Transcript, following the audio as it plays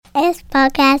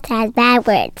podcast has bad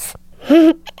words.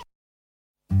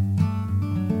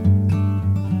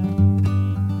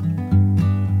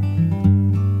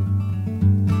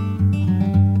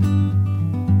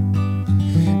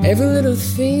 Every little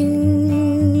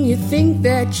thing you think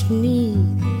that you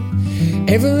need,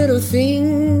 every little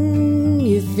thing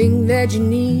you think that you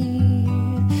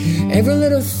need, every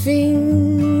little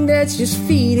thing that's just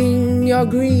feeding your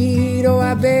greed. Oh,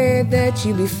 I bet that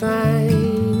you'd be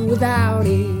fine without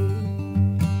it.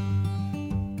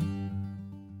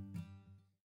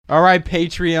 All right,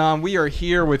 Patreon, we are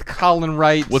here with Colin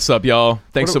Wright. What's up, y'all?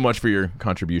 Thanks so much for your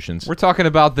contributions. We're talking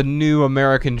about the new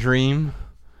American dream.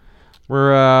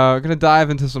 We're going to dive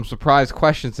into some surprise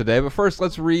questions today, but first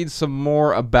let's read some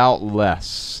more about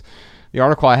less. The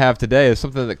article I have today is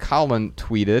something that Colin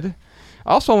tweeted.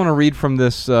 I also want to read from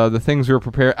this, the things we were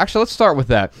prepared... Actually, let's start with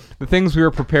that. The things we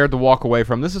were prepared to walk away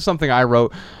from. This is something I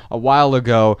wrote a while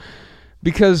ago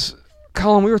because,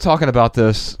 Colin, we were talking about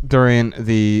this during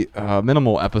the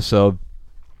minimal episode,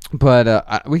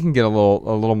 but we can get a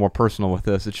little more personal with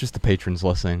this. It's just the patrons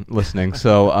listening.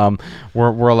 So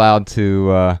we're allowed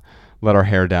to... let our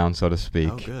hair down, so to speak.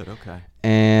 Oh, good. Okay.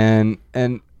 And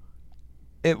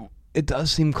it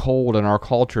does seem cold in our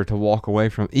culture to walk away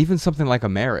from even something like a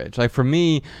marriage. Like for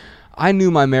me, I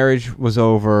knew my marriage was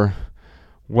over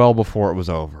well before it was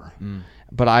over.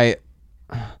 But I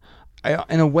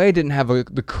in a way didn't have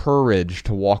the courage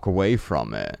to walk away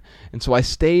from it. And so I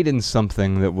stayed in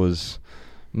something that was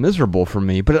miserable for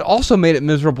me, but it also made it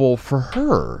miserable for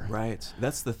her. Right.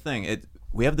 That's the thing.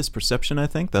 We have this perception, I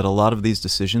think, that a lot of these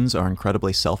decisions are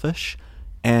incredibly selfish,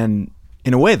 and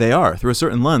in a way they are. Through a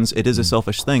certain lens, it is a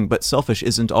selfish thing, but selfish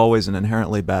isn't always an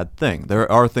inherently bad thing.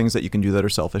 There are things that you can do that are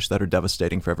selfish, that are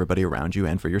devastating for everybody around you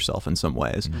and for yourself in some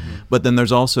ways. But then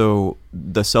there's also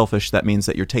the selfish that means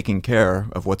that you're taking care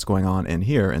of what's going on in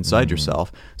here, inside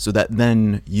yourself, so that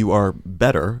then you are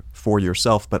better for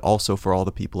yourself, but also for all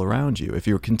the people around you. If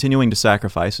you're continuing to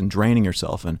sacrifice and draining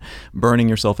yourself and burning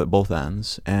yourself at both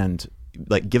ends and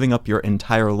like giving up your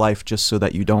entire life just so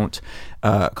that you don't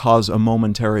cause a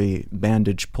momentary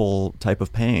bandage pull type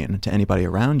of pain to anybody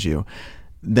around you,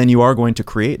 then you are going to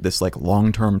create this like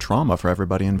long-term trauma for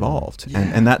everybody involved.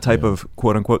 And that type of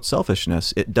quote-unquote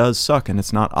selfishness, it does suck, and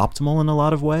it's not optimal in a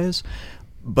lot of ways,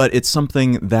 but it's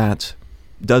something that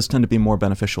does tend to be more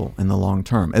beneficial in the long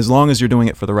term, as long as you're doing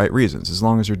it for the right reasons, as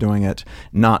long as you're doing it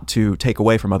not to take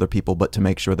away from other people, but to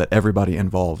make sure that everybody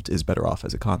involved is better off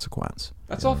as a consequence.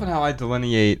 That's often how I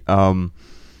delineate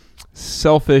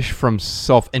selfish from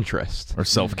self-interest. Or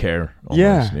self-care.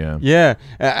 Almost. Yeah.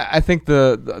 I think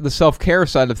the self-care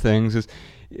side of things is...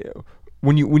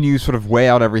 When you sort of weigh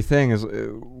out everything, is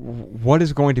what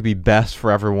is going to be best for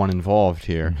everyone involved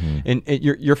here. And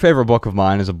your favorite book of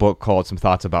mine is a book called Some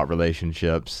Thoughts About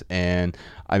Relationships, and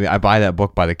I mean I buy that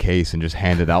book by the case and just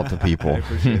hand it out to people. I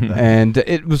appreciate that. And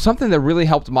it was something that really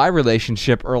helped my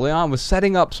relationship early on, was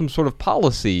setting up some sort of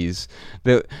policies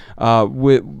that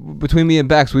between me and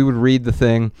Bex, we would read the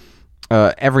thing.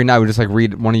 Every night we just like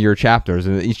read one of your chapters,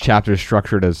 and each chapter is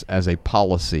structured as a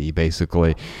policy,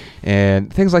 basically,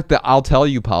 and things like the "I'll tell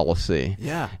you" policy.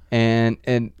 Yeah.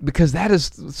 And because that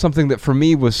is something that for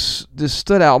me was just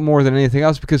stood out more than anything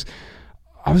else, because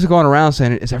I was going around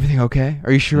saying, "Is everything okay?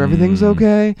 Are you sure everything's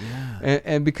okay?" Yeah.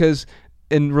 And because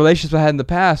in relationships I had in the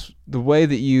past, the way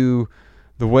that you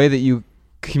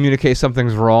communicate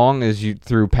something's wrong is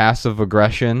through passive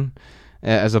aggression,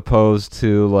 as opposed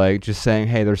to like just saying,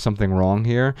 hey, there's something wrong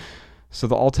here. So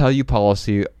the I'll tell you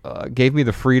policy gave me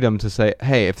the freedom to say,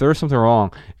 hey, if there's something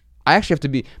wrong, I actually have to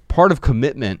be, part of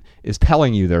commitment is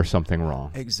telling you there's something wrong.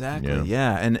 Exactly,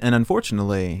 yeah. And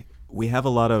unfortunately, we have a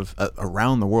lot of,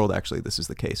 around the world actually, this is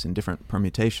the case in different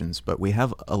permutations, but we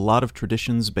have a lot of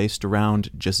traditions based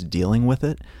around just dealing with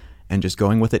it and just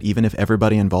going with it, even if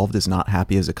everybody involved is not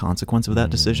happy as a consequence of that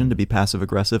decision, to be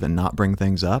passive-aggressive and not bring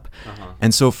things up.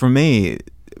 And so for me,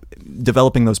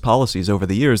 developing those policies over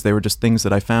the years, they were just things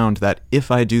that I found that if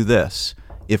I do this,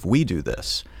 if we do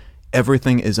this,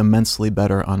 everything is immensely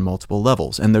better on multiple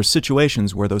levels. And there's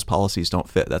situations where those policies don't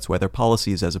fit. That's why they're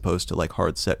policies as opposed to like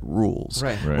hard set rules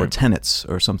or tenets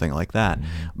or something like that.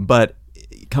 But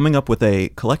coming up with a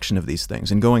collection of these things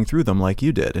and going through them like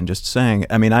you did and just saying,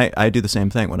 I mean, I do the same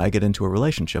thing when I get into a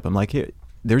relationship. I'm like, here,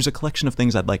 there's a collection of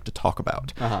things I'd like to talk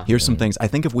about. Here's some things. I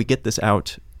think if we get this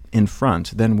out in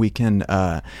front, then we can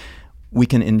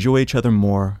enjoy each other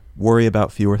more, worry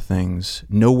about fewer things,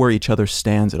 know where each other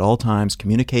stands at all times,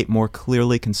 communicate more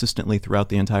clearly, consistently throughout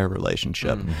the entire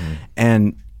relationship.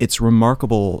 And it's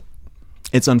remarkable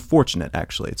It's unfortunate,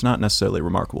 actually. It's not necessarily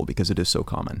remarkable because it is so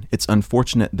common. It's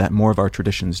unfortunate that more of our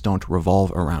traditions don't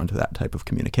revolve around that type of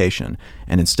communication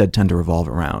and instead tend to revolve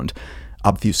around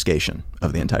obfuscation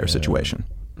of the entire situation.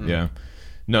 Yeah.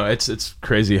 No, it's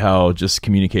crazy how just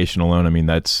communication alone, I mean,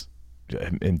 that's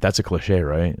a cliche,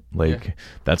 right? Like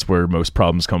that's where most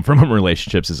problems come from in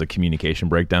relationships, is a communication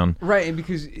breakdown. Right, and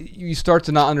because you start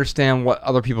to not understand what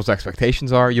other people's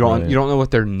expectations are. You don't know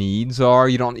what their needs are.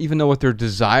 You don't even know what their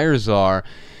desires are,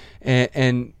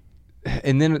 and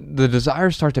then the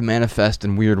desires start to manifest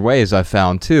in weird ways. I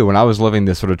found too when I was living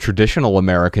this sort of traditional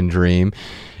American dream.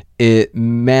 It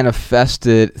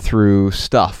manifested through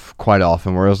stuff quite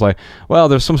often, where it was like, well,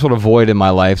 there's some sort of void in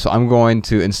my life, so I'm going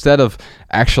to, instead of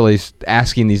actually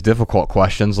asking these difficult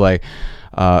questions like,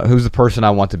 who's the person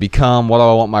I want to become? What do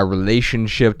I want my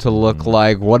relationship to look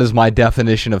like? What is my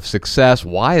definition of success?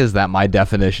 Why is that my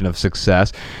definition of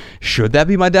success? Should that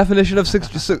be my definition of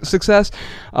success?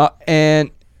 And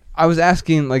I was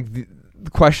asking like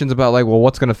questions about like, well,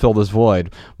 what's going to fill this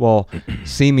void? Well,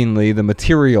 seemingly the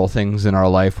material things in our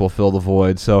life will fill the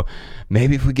void. So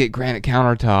maybe if we get granite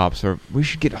countertops, or we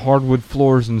should get hardwood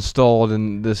floors installed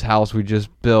in this house we just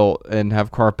built and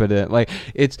have carpet in. Like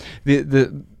it's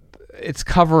it's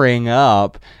covering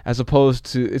up, as opposed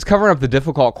to, it's covering up the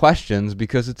difficult questions,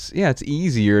 because it's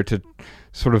easier to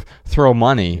sort of throw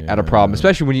money at a problem,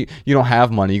 especially when you don't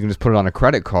have money. You can just put it on a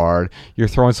credit card. You're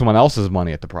throwing someone else's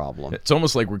money at the problem. It's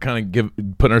almost like we're kind of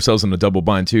putting ourselves in a double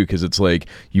bind too, because it's like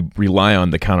you rely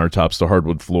on the countertops, the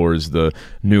hardwood floors, the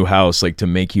new house, like to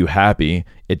make you happy.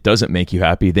 It doesn't make you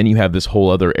happy. Then you have this whole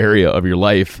other area of your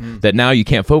life that now you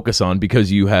can't focus on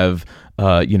because you have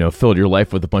filled your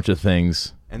life with a bunch of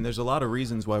things. And there's a lot of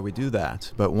reasons why we do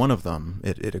that, but one of them,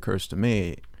 it occurs to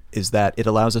me, is that it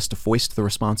allows us to foist the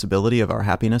responsibility of our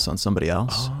happiness on somebody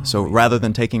else. Rather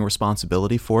than taking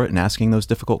responsibility for it and asking those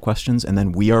difficult questions, and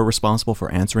then we are responsible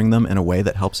for answering them in a way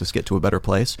that helps us get to a better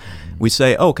place, we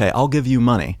say, okay, I'll give you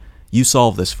money. You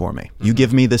solve this for me. You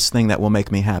give me this thing that will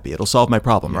make me happy. It'll solve my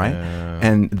problem, right?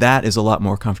 And that is a lot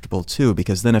more comfortable too,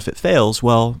 because then if it fails,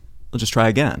 well, we'll just try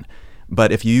again.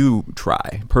 But if you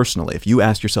try personally, if you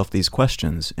ask yourself these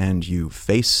questions and you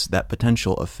face that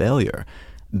potential of failure,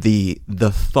 the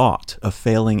thought of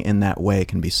failing in that way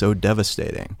can be so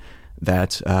devastating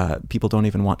that people don't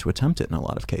even want to attempt it in a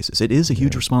lot of cases. It is a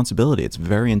huge responsibility. It's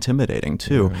very intimidating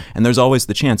too. And there's always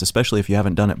the chance, especially if you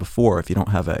haven't done it before, if you don't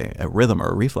have a rhythm or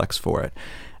a reflex for it,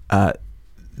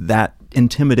 that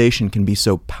intimidation can be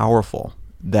so powerful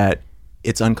that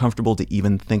it's uncomfortable to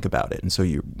even think about it. And so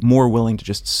you're more willing to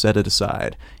just set it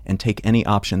aside and take any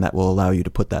option that will allow you to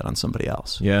put that on somebody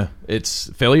else. Yeah,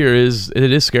 failure is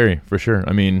scary for sure.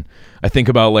 I mean, I think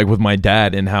about like with my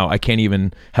dad and how I can't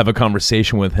even have a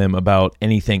conversation with him about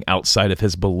anything outside of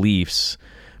his beliefs,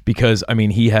 because I mean,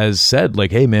 he has said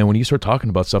like, hey man, when you start talking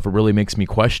about stuff, it really makes me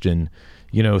question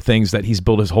things that he's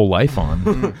built his whole life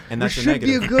on. And that should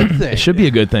be a good thing. It should be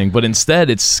a good thing, but instead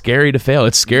it's scary to fail.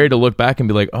 It's scary to look back and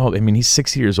be like, oh, I mean, he's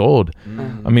 60 years old.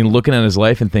 I mean, looking at his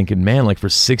life and thinking, man, like for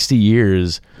 60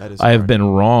 years, I have been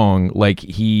wrong. Like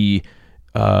he,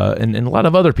 and a lot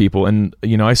of other people, and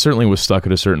I certainly was stuck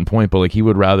at a certain point, but like he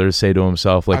would rather say to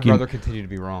himself, like, I'd rather continue to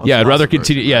be wrong. Yeah, I'd rather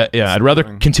continue. Yeah, I'd rather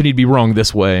continue to be wrong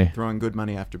this way. Throwing good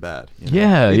money after bad.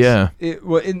 The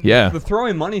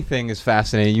throwing money thing is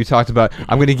fascinating. You talked about,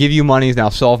 I'm going to give you money, now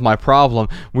solve my problem.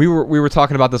 We were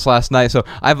talking about this last night. So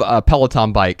I have a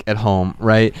Peloton bike at home,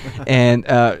 right? And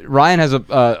Ryan has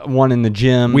a one in the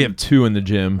gym. We have two in the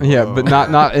gym. Yeah, but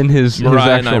not in his.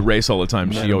 Mariah his and I race all the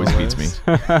time. She always beats me.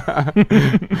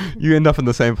 You end up in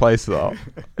the same place though.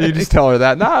 You just tell her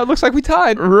that. Nah, it looks like we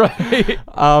tied. Right.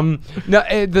 No,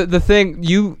 the thing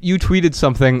you tweeted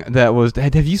something that was.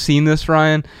 Have you seen this,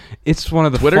 Ryan? It's one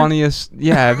of the funniest.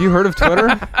 Yeah. Have you heard of Twitter?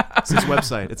 It's his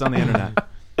website. It's on the internet.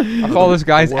 I follow this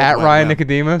guy's at Ryan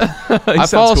Nicodemus. I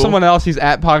follow someone else. He's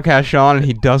at Podcast Sean, and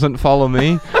he doesn't follow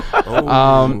me.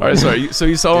 All right, sorry. So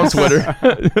you saw on Twitter.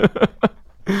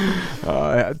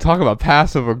 Talk about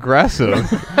passive aggressive.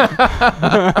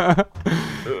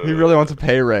 He really wants a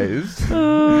pay raise.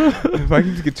 If I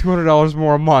can just get $200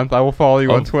 more a month, I will follow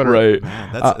you on Twitter. Right.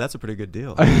 Man, that's a pretty good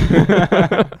deal.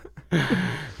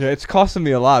 Yeah, it's costing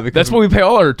me a lot because that's what we pay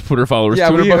all our Twitter followers.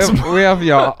 Yeah, we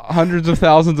have hundreds of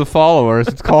thousands of followers.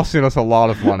 It's costing us a lot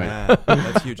of money. Man,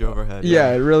 that's huge overhead.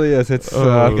 Yeah, it really is. It's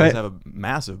you guys have a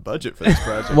massive budget for this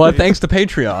project. Well, thanks to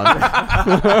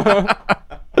Patreon.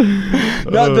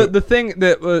 No, the thing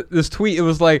that this tweet, it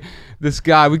was like this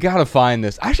guy. We gotta find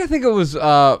this. Actually, I think it was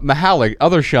Mahalik,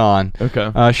 other Sean.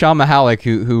 Okay. Sean Mahalik,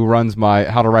 who runs my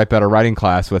How to Write Better writing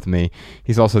class with me.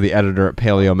 He's also the editor at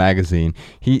Paleo Magazine.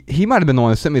 He might have been the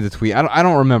one that sent me the tweet. I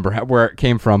don't remember where it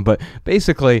came from, but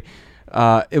basically,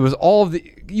 it was all of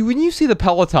the. When you see the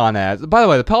Peloton ads. By the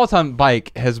way, the Peloton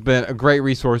bike has been a great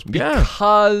resource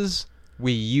because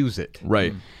we use it.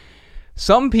 Right.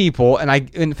 Some people, and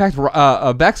in fact,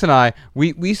 Bex and I,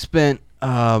 we spent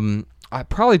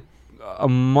probably a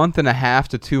month and a half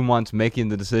to 2 months making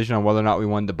the decision on whether or not we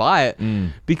wanted to buy it,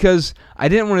 because I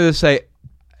didn't want to say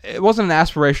it wasn't an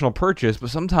aspirational purchase, but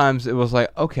sometimes it was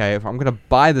like, okay, if I'm going to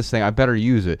buy this thing, I better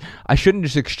use it. I shouldn't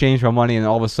just exchange my money and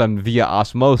all of a sudden, via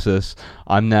osmosis,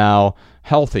 I'm now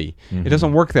healthy. It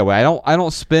doesn't work that way. I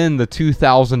don't spend the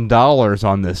 $2,000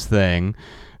 on this thing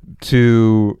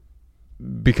to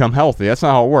become healthy. That's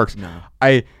not how it works. No.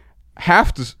 I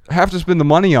have to spend the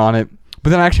money on it, but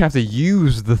then I actually have to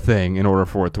use the thing in order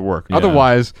for it to work. Yeah.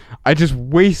 Otherwise, I just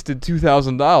wasted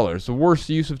 $2,000, the worst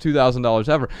use of $2,000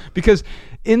 ever. Because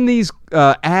in these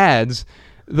ads,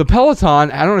 the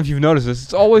Peloton, I don't know if you've noticed this,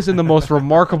 it's always in the most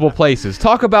remarkable places.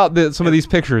 Talk about some of these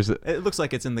pictures. It looks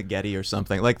like it's in the Getty or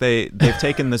something. Like they've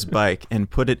taken this bike and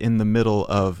put it in the middle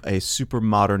of a super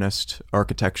modernist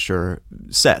architecture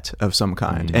set of some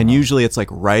kind. And usually it's like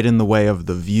right in the way of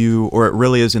the view, or it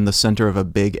really is in the center of a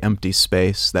big empty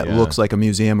space that looks like a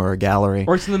museum or a gallery.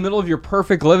 Or it's in the middle of your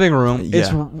perfect living room.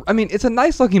 Yeah. It's a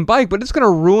nice looking bike, but it's going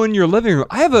to ruin your living room.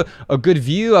 I have a good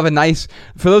view. I have a nice,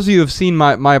 for those of you who have seen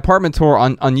my apartment tour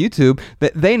on YouTube,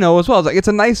 that they know as well. It's like, it's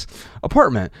a nice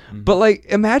apartment, but like,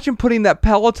 imagine putting that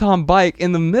Peloton bike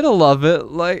in the middle of it.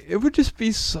 Like, it would just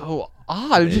be so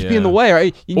odd. It would just be in the way,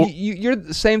 right? You're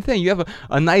the same thing. You have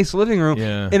a nice living room,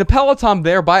 and a Peloton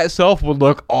there by itself would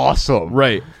look awesome,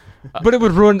 right? But it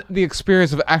would ruin the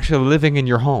experience of actually living in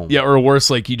your home. Yeah, or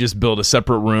worse, like you just build a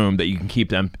separate room that you can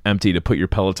keep empty to put your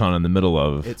Peloton in the middle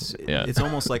of. It's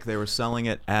almost like they were selling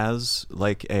it as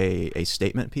like a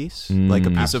statement piece, like a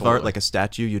piece of art, like a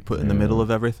statue you'd put in the middle of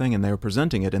everything, and they were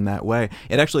presenting it in that way.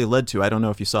 It actually led to, I don't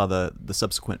know if you saw the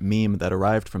subsequent meme that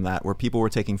arrived from that, where people were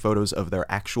taking photos of their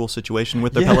actual situation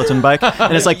with their Peloton bike,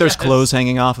 and it's like there's clothes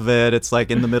hanging off of it. It's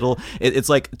like in the middle. It's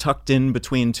like tucked in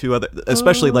between two other,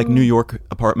 especially like New York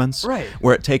apartments. Right.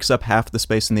 Where it takes up half the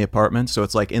space in the apartment, so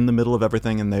it's like in the middle of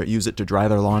everything, and they use it to dry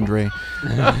their laundry.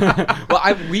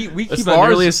 Well, we keep not ours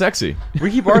really as sexy.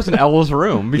 We keep ours in Ella's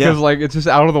room because like it's just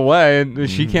out of the way, and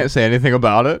she can't say anything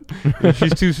about it.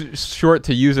 She's too short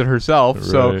to use it herself,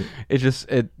 so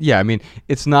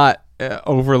it's not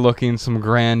overlooking some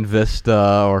grand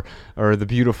vista or the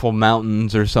beautiful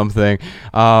mountains or something.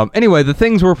 Anyway, the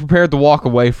things we're prepared to walk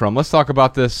away from. Let's talk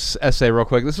about this essay real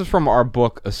quick. This is from our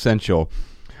book, Essential.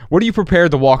 What are you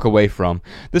prepared to walk away from?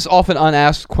 This often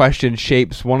unasked question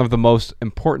shapes one of the most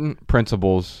important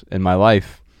principles in my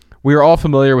life. We are all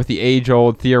familiar with the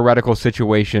age-old theoretical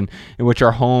situation in which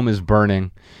our home is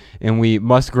burning, and we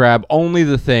must grab only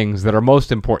the things that are most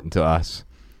important to us.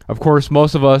 Of course,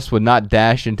 most of us would not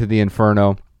dash into the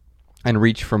inferno and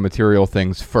reach for material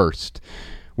things first.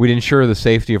 We'd ensure the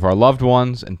safety of our loved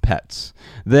ones and pets.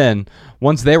 Then,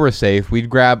 once they were safe, we'd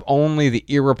grab only the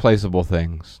irreplaceable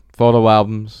things. Photo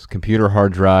albums, computer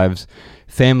hard drives,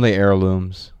 family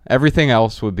heirlooms. Everything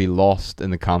else would be lost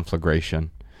in the conflagration.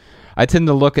 I tend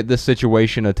to look at this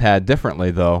situation a tad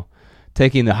differently, though,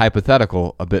 taking the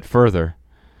hypothetical a bit further.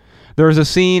 There is a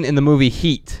scene in the movie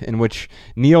Heat in which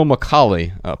Neil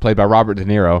McCauley, played by Robert De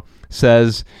Niro,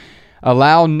 says,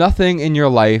 allow nothing in your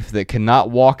life that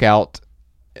cannot walk out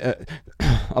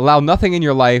allow nothing in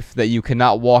your life that you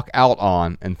cannot walk out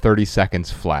on in 30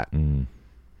 seconds flat.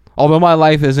 Although my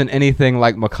life isn't anything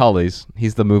like Macaulay's,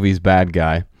 he's the movie's bad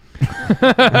guy.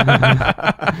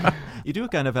 You do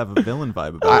kind of have a villain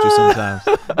vibe about you sometimes.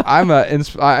 I'm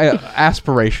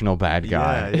aspirational bad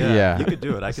guy. Yeah. You could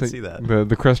do it. I can see that.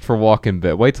 The Christopher Walken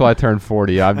bit. Wait till I turn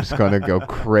 40. I'm just going to go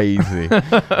crazy.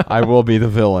 I will be the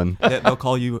villain. They'll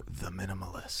call you the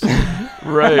minimalist.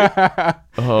 Right.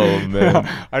 Oh,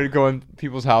 man. I'd go in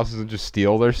people's houses and just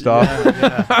steal their stuff.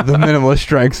 Yeah. The minimalist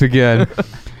strikes again.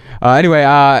 Anyway,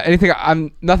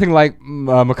 I'm nothing like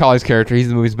Macaulay's character. He's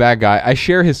the movie's bad guy. I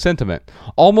share his sentiment.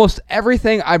 Almost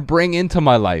everything I bring into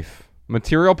my life,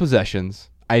 material possessions,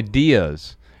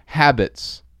 ideas,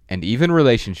 habits, and even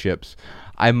relationships,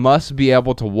 I must be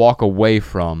able to walk away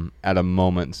from at a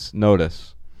moment's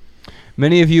notice.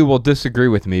 Many of you will disagree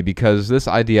with me because this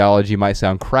ideology might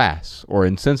sound crass or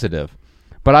insensitive,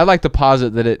 but I like to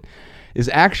posit that it is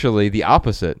actually the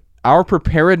opposite. Our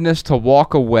preparedness to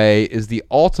walk away is the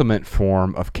ultimate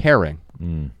form of caring.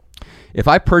 If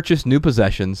I purchase new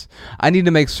possessions, I need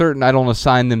to make certain I don't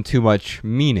assign them too much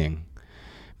meaning.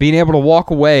 Being able to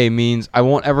walk away means I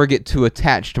won't ever get too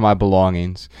attached to my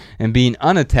belongings, and being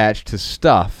unattached to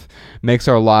stuff makes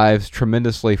our lives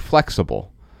tremendously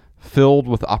flexible, filled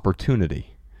with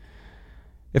opportunity.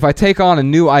 If I take on a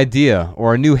new idea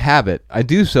or a new habit, I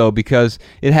do so because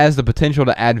it has the potential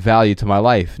to add value to my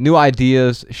life. New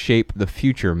ideas shape the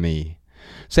future me.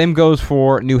 Same goes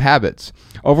for new habits.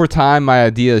 Over time, my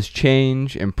ideas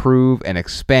change, improve, and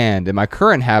expand, and my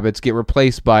current habits get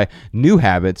replaced by new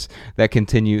habits that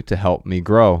continue to help me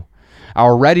grow.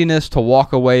 Our readiness to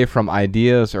walk away from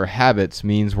ideas or habits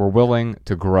means we're willing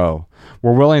to grow.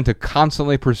 We're willing to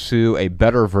constantly pursue a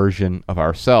better version of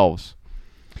ourselves.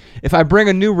 If I bring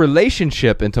a new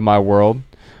relationship into my world,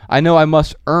 I know I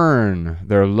must earn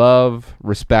their love,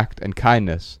 respect, and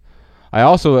kindness. I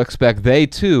also expect they,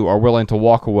 too, are willing to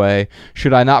walk away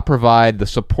should I not provide the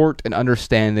support and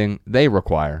understanding they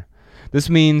require. This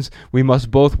means we must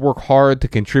both work hard to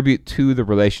contribute to the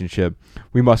relationship.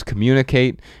 We must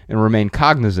communicate and remain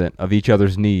cognizant of each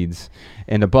other's needs.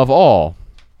 And above all,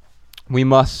 we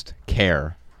must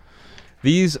care.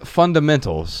 These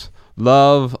fundamentals,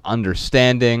 love,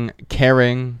 understanding,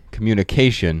 caring,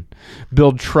 communication,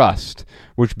 build trust,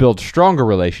 which builds stronger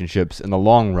relationships in the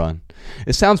long run.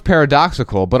 It sounds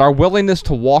paradoxical, but our willingness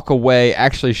to walk away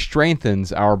actually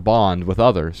strengthens our bond with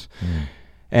others.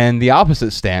 And the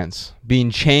opposite stance,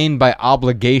 being chained by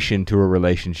obligation to a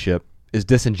relationship, is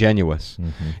disingenuous.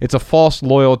 It's a false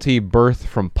loyalty birthed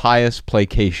from pious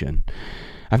placation.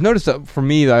 I've noticed that for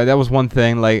me, that was one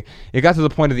thing. Like, it got to the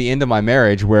point at the end of my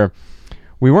marriage where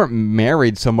we weren't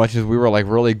married so much as we were like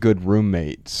really good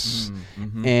roommates.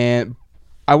 And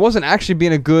I wasn't actually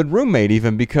being a good roommate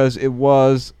even because it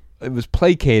was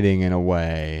placating in a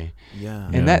way.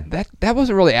 And that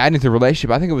wasn't really adding to the relationship.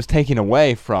 I think it was taking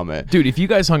away from it. Dude, if you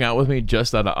guys hung out with me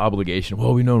just out of obligation,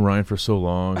 well, we know Ryan for so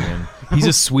long, and he's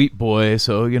a sweet boy,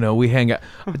 so, we hang out.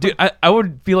 Dude, I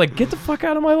would be like, get the fuck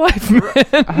out of my life,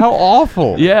 man. How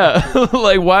awful. Yeah.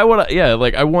 Like, why would I? Yeah,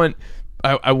 like, I want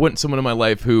someone in my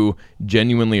life who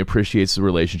genuinely appreciates the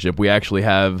relationship. We actually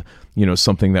have,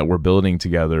 something that we're building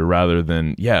together rather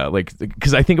than,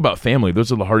 because I think about family.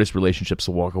 Those are the hardest relationships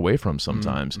to walk away from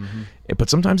sometimes. But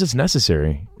sometimes it's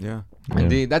necessary. Yeah.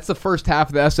 Indeed. That's the first half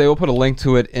of the essay. We'll put a link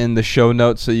to it in the show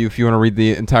notes so if you want to read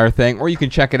the entire thing, or you can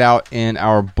check it out in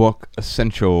our book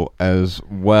Essential as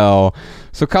well.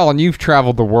 So, Colin, you've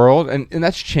traveled the world, and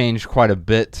that's changed quite a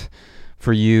bit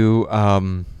for you.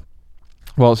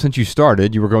 Well, since you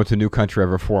started, you were going to a new country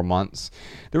every 4 months.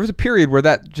 There was a period where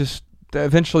that just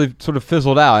eventually sort of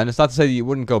fizzled out, and it's not to say that you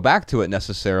wouldn't go back to it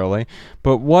necessarily,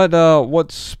 but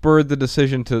what spurred the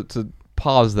decision to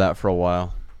pause that for a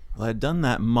while? Well, I'd done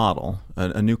that model,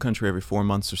 a new country every 4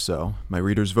 months or so. My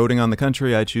readers voting on the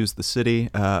country, I choose the city,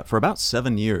 for about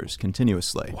 7 years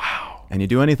continuously. Wow. And you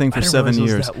do anything for 7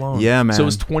 years. It was that long. Yeah, man. So it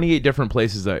was 28 different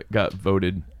places that got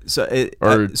voted. So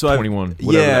 21.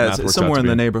 Yeah, somewhere in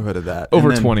the neighborhood of that.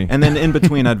 Over 20. And then in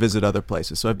between, I'd visit other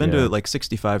places. So I've been to like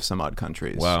 65 some odd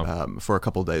countries. Wow. For a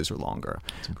couple days or longer.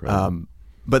 That's incredible.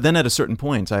 But then at a certain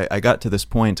point, I got to this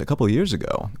point a couple of years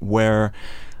ago where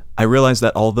I realized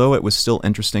that although it was still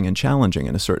interesting and challenging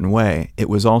in a certain way, it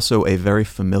was also a very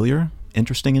familiar,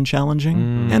 interesting and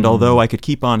challenging. And although I could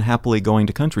keep on happily going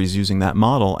to countries using that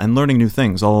model and learning new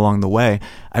things all along the way,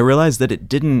 I realized that it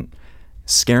didn't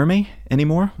scare me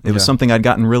anymore. It was something I'd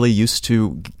gotten really used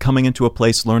to, coming into a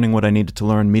place, learning what I needed to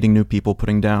learn, meeting new people,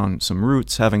 putting down some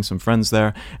roots, having some friends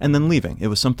there, and then leaving. It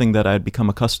was something that I'd become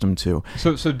accustomed to.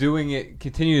 So doing it,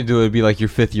 continue to do it would be like your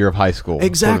 5th year of high school.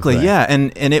 Exactly, sort of yeah.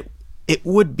 And it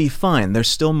would be fine. There's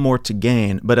still more to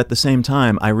gain. But at the same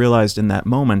time, I realized in that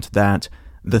moment that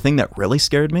the thing that really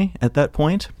scared me at that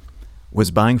point was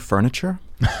buying furniture.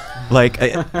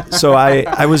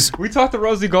 I was... We talked to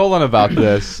Rosie Golan about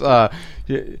this.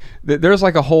 There's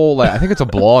like a whole, I think it's a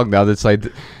blog now that's like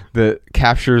that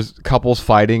captures couples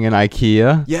fighting in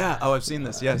IKEA. Yeah. Oh, I've seen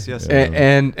this. Yes.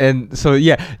 And so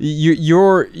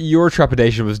your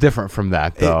trepidation was different from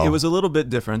that, though. It was a little bit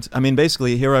different. I mean,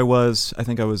 basically, here I was. I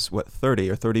think I was 30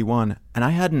 or 31, and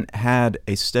I hadn't had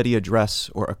a steady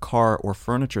address or a car or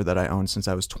furniture that I owned since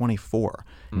I was 24.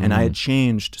 And I had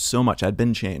changed so much. I'd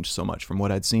been changed so much from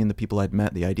what I'd seen, the people I'd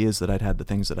met, the ideas that I'd had, the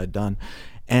things that I'd done.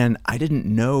 And I didn't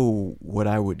know what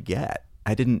I would get.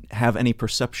 I didn't have any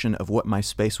perception of what my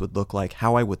space would look like,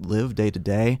 how I would live day to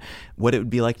day, what it would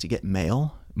be like to get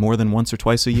mail more than once or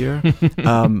twice a year.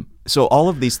 So all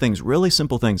of these things, really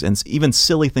simple things, and even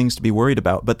silly things to be worried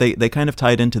about, but they kind of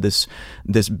tied into this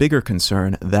bigger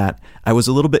concern that I was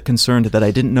a little bit concerned that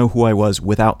I didn't know who I was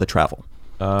without the travel.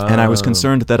 And I was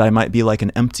concerned that I might be like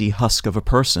an empty husk of a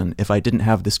person if I didn't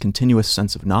have this continuous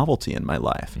sense of novelty in my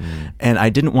life. And I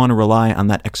didn't want to rely on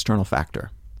that external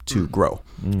factor to grow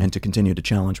and to continue to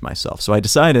challenge myself. So I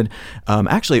decided,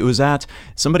 actually it was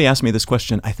somebody asked me this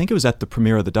question, I think it was at the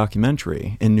premiere of the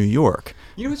documentary in New York.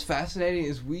 You know what's fascinating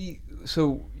is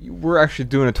we're actually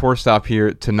doing a tour stop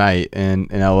here tonight in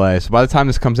LA. So by the time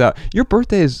this comes out, your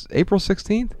birthday is April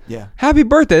 16th? Yeah. Happy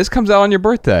birthday. This comes out on your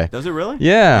birthday. Does it really?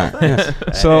 Yeah.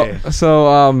 Yeah. So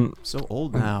So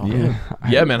old now.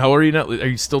 Yeah, man. How old are you now? Are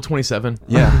you still 27?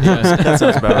 Yeah. That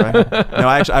sounds about right. No,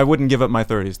 actually, I wouldn't give up my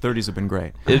 30s. 30s have been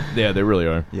great. Yeah, they really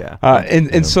are. Yeah.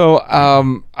 So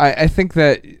I think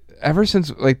that ever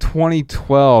since like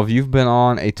 2012, you've been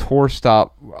on a tour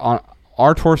stop on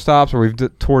our tour stops where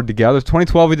we've toured together.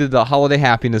 2012, we did the Holiday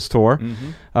Happiness Tour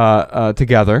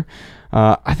together.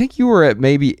 I think you were at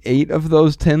maybe 8 of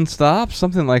those 10 stops,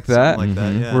 something like that. Something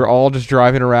like that, yeah. We're all just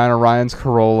driving around Orion's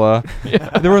Corolla.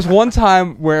 There was one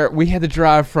time where we had to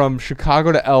drive from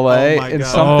Chicago to LA in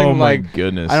something like,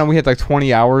 goodness. I don't know, we had like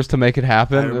 20 hours to make it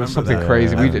happen. It was something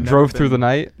crazy. We drove through the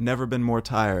night. Never been more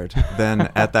tired than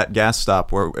at that gas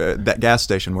stop that gas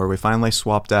station where we finally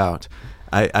swapped out.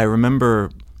 I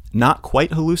remember not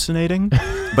quite hallucinating,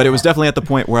 but it was definitely at the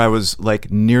point where I was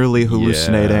like nearly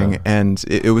hallucinating, and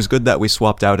it was good that we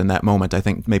swapped out in that moment. I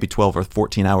think maybe 12 or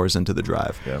 14 hours into the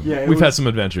drive. Yeah, we've had some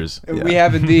adventures. We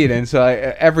have indeed, and so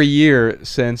every year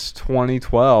since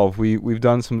 2012, we've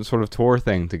done some sort of tour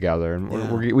thing together,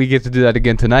 and we get to do that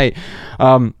again tonight.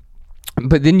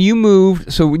 But then you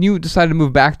moved. So when you decided to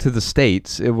move back to the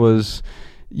States, it was.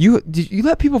 Did you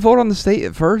let people vote on the state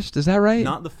at first? Is that right?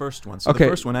 Not the first one. So the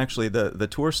first one, actually, the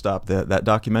tour stop, that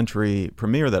documentary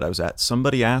premiere that I was at,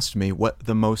 somebody asked me what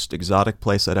the most exotic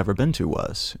place I'd ever been to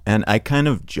was. And I kind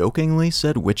of jokingly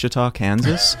said Wichita,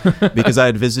 Kansas, because I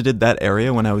had visited that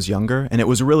area when I was younger. And it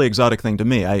was a really exotic thing to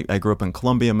me. I grew up in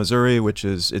Columbia, Missouri,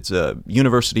 it's a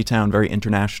university town, very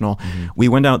international. We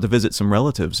went out to visit some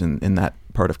relatives in that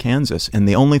part of Kansas, and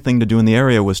the only thing to do in the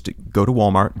area was to go to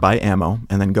Walmart, buy ammo,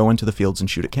 and then go into the fields and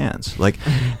shoot at cans.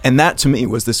 And that to me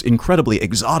was this incredibly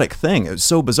exotic thing. It was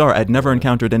so bizarre. I'd never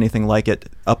encountered anything like it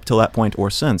up till that point or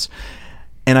since.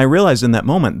 And I realized in that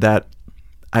moment that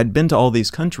I'd been to all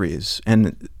these countries,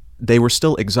 and they were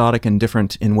still exotic and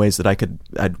different in ways that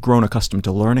I'd grown accustomed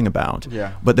to learning about.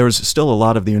 Yeah. But there was still a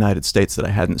lot of the United States that I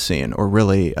hadn't seen or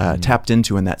really tapped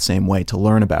into in that same way to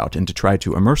learn about and to try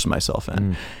to immerse myself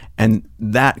in. And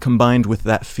that combined with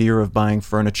that fear of buying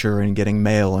furniture and getting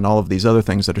mail and all of these other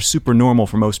things that are super normal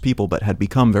for most people but had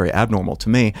become very abnormal to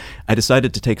me, I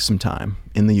decided to take some time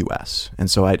in the U.S. And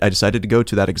so I decided to go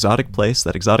to that exotic place,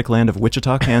 that exotic land of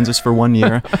Wichita, Kansas for 1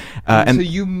 year. And so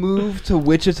you moved to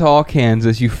Wichita,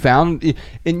 Kansas. You found,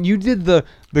 and you did the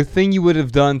thing you would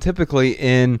have done typically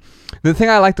in, the thing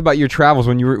I liked about your travels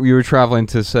when you were traveling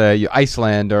to, say,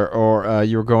 Iceland or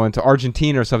you were going to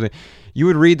Argentina or something, you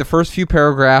would read the first few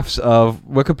paragraphs of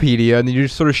Wikipedia, and then you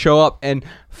just sort of show up and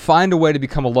find a way to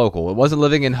become a local. It wasn't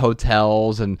living in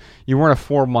hotels, and you weren't a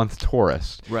 4-month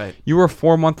tourist. Right. You were a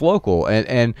 4-month local,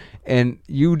 and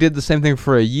you did the same thing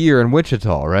for a year in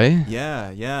Wichita, right?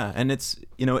 Yeah. And it's,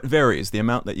 it varies, the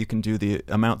amount that you can do, the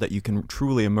amount that you can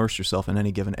truly immerse yourself in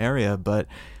any given area, but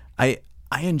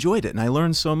I enjoyed it, and I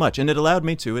learned so much, and it allowed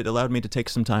me to take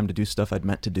some time to do stuff I'd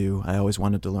meant to do. I always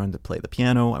wanted to learn to play the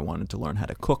piano. I wanted to learn how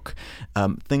to cook,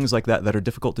 things like that are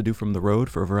difficult to do from the road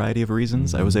for a variety of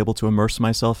reasons. I was able to immerse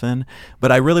myself in, but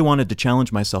I really wanted to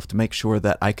challenge myself to make sure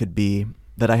that I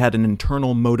had an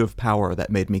internal motive power that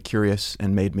made me curious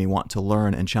and made me want to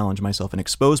learn and challenge myself and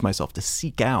expose myself to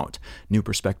seek out new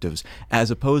perspectives,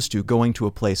 as opposed to going to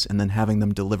a place and then having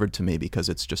them delivered to me because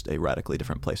it's just a radically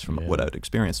different place from what I'd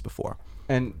experienced before.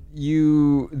 And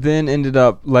you then ended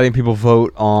up letting people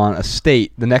vote on a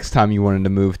state the next time you wanted to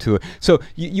move to it. So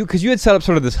because you had set up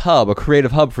sort of this hub, a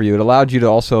creative hub for you. It allowed you to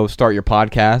also start your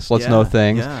podcast, Let's Know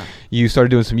Things. Yeah. You started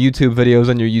doing some YouTube videos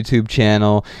on your YouTube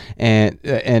channel,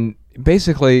 and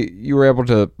basically you were able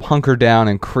to hunker down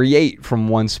and create from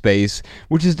one space,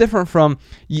 which is different from,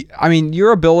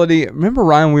 your ability. Remember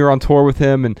Ryan, we were on tour with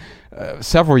him, and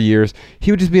several years,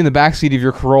 he would just be in the backseat of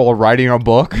your Corolla writing a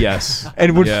book. Yes.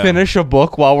 And would finish a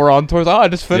book while we're on tour. I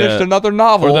just finished another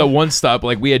novel. Or that one stop,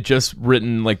 we had just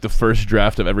written the first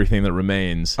draft of Everything That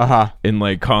Remains.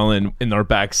 And Colin in our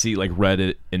backseat read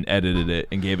it and edited it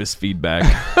and gave us feedback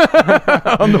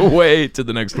on the way to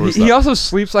the next tour stop. He also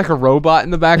sleeps like a robot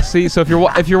in the backseat. So if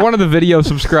you're one of the video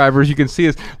subscribers, you can see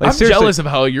us. I'm jealous of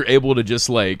how you're able to just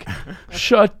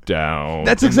shut down.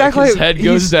 That's exactly his head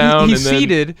goes down. He's and then,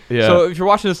 seated. Yeah. So if you're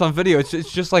watching this on video, it's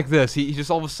just like this. He just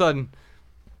all of a sudden.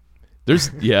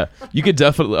 You could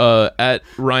definitely at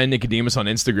Ryan Nicodemus on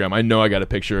Instagram. I know I got a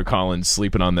picture of Colin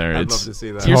sleeping on there. I'd love to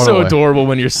see that. You're so Totally. adorable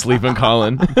when you're sleeping,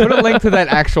 Colin. Put a link to that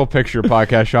actual picture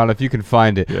podcast, Sean, if you can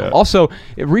find it. Yeah. Also,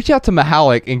 reach out to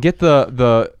Mahalik and get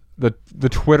the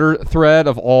Twitter thread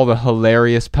of all the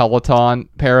hilarious Peloton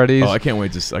parodies. Oh, I can't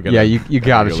wait to. You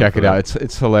got to check it out.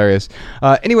 It's hilarious.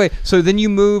 Anyway, so then you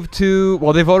moved to.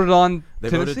 Well, they voted on They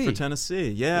Tennessee. voted for Tennessee.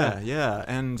 Yeah.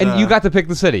 And you got to pick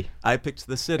the city. I picked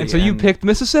the city. And so you picked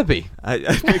Mississippi. I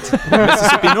picked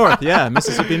Mississippi North. Yeah,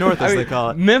 Mississippi North, as they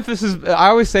call it. Memphis is. I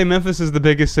always say Memphis is the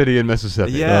biggest city in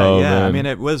Mississippi. Yeah. Man. I mean,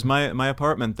 it was my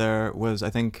apartment there was,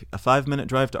 I think, a 5-minute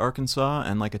drive to Arkansas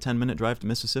and like a 10-minute drive to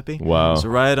Mississippi. Wow. So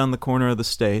right on the corner of the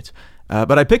state.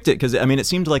 But I picked it because, I mean, it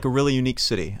seemed like a really unique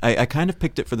city. I kind of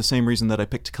picked it for the same reason that I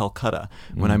picked Calcutta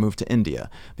when I moved to India,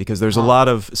 because there's a lot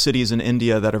of cities in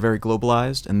India that are very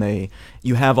globalized, and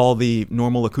you have all the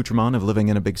normal accoutrement of living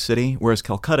in a big city, whereas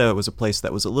Calcutta was a place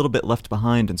that was a little bit left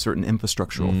behind in certain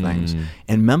infrastructural things.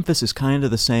 And Memphis is kind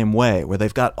of the same way, where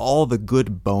they've got all the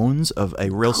good bones of a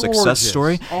real success Gorgeous.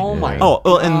 story. Oh my Oh,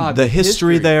 well, and God, the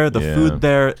history there, the Yeah. food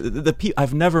there,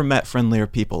 I've never met friendlier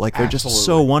people. Like, they're just so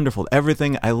Absolutely. wonderful.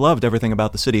 I loved everything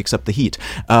about the city except the heat.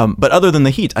 But other than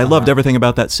the heat, I loved everything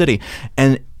about that city.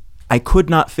 And I could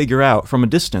not figure out from a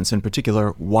distance in particular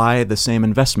why the same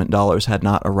investment dollars had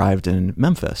not arrived in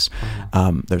Memphis.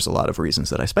 There's a lot of reasons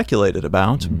that I speculated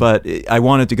about, but I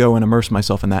wanted to go and immerse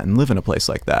myself in that and live in a place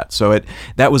like that. So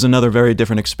that was another very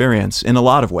different experience in a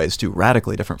lot of ways too,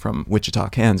 radically different from Wichita,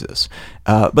 Kansas.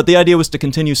 But the idea was to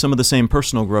continue some of the same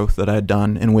personal growth that I had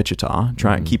done in Wichita,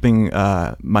 keeping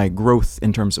my growth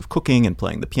in terms of cooking and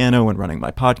playing the piano and running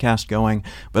my podcast going,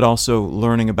 but also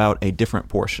learning about a different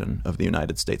portion of the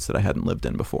United States that I hadn't lived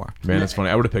in before. Man, that's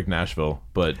funny. I would have picked Nashville,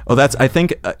 but I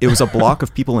think it was a block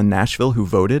of people in Nashville who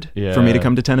voted for me to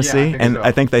come to Tennessee,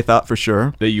 I think they thought for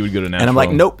sure that you would go to Nashville. And I'm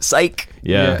like, nope, psych.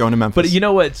 Yeah, I'm going to Memphis. But you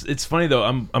know what? It's funny though.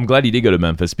 I'm glad you did go to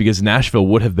Memphis, because Nashville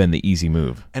would have been the easy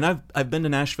move. And I've been to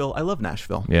Nashville. I love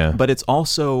Nashville. Yeah. But it's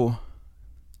also,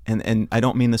 and I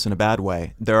don't mean this in a bad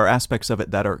way, there are aspects of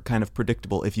it that are kind of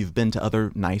predictable if you've been to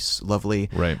other nice, lovely.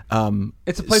 Right.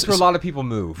 It's a place where a lot of people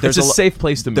move. It's a safe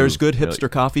place to move. There's good You know, hipster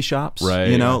coffee shops. Right.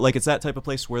 You know, like it's that type of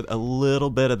place where a little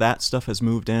bit of that stuff has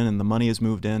moved in and the money has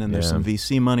moved in and there's some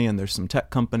VC money and there's some tech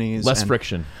companies. less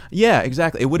friction. Yeah,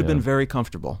 exactly. It would have been very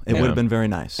comfortable. It would have been very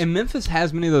nice. And Memphis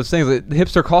has many of those things, like the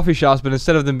hipster coffee shops, but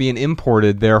instead of them being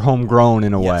imported, they're homegrown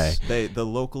in a way. Yes, the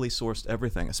locally sourced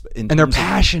everything. And they're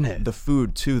passionate. The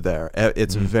food too there.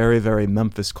 It's very, very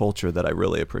Memphis culture that I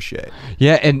really appreciate.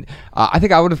 Yeah, and I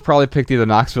think I would have probably picked either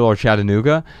Knoxville or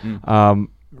Chattanooga.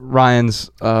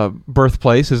 Ryan's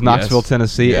birthplace is Knoxville, Yes.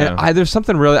 Tennessee. Yeah. And there's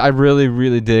something I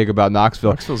really dig about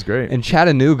Knoxville. Knoxville's great. And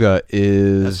Chattanooga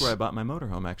is... That's where I bought my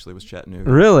motorhome, actually, was Chattanooga.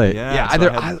 Really? Yeah.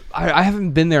 so I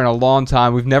haven't been there in a long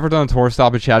time. We've never done a tour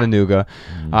stop at Chattanooga.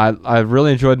 I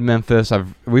really enjoyed Memphis.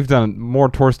 We've done more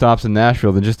tour stops in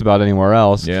Nashville than just about anywhere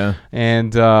else. Yeah.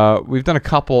 And we've done a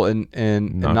couple in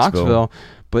Knoxville.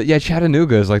 But yeah,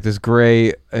 Chattanooga is like this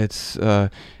great. It's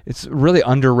really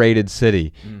underrated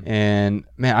city, and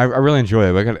man, I really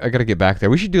enjoy it. I got to get back there.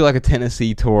 We should do like a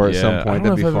Tennessee tour at some point. I don't know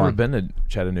That'd if be I've ever fun. been to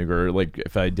Chattanooga, or like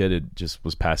if I did, it just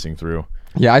was passing through.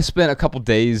 Yeah, I spent a couple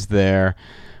days there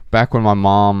back when my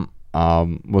mom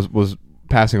was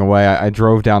passing away. I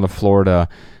drove down to Florida,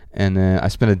 and then I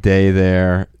spent a day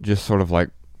there, just sort of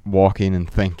like walking and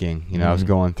thinking. I was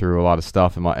going through a lot of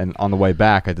stuff, and on the way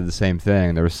back I did the same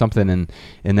thing. There was something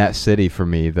in that city for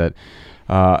me that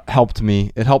helped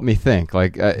me. It helped me think.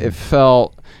 Like it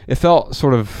felt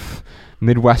sort of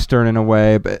Midwestern in a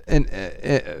way, but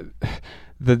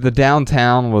the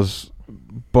downtown was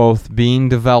both being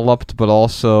developed but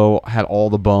also had all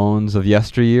the bones of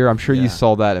yesteryear. I'm sure you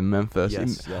saw that in Memphis.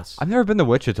 Yes. I've never been to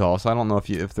Wichita, so I don't know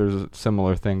if there's a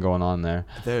similar thing going on there.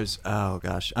 Oh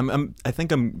gosh, I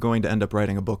think I'm going to end up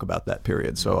writing a book about that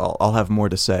period, so I'll have more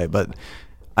to say. But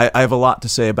I have a lot to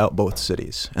say about both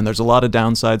cities, and there's a lot of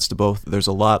downsides to both. There's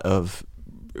a lot of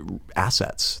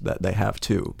assets that they have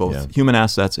too, both human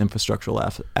assets,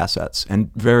 infrastructural assets,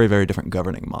 and very, very different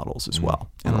governing models as well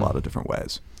in a lot of different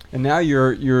ways. And now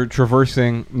you're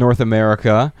traversing North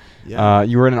America. Yeah.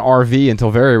 You were in an RV until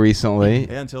very recently.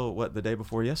 Yeah, until the day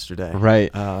before yesterday.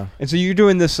 Right. And so you're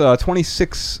doing this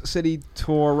 26 city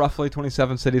tour, roughly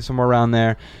 27 cities, somewhere around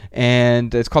there.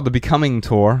 And it's called the Becoming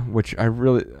Tour, which I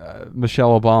really,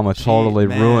 Michelle Obama totally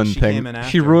ruined she things. came in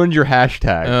She after. ruined your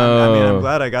hashtag. I mean, I'm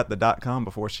glad I got the .com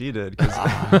before before she did, 'cause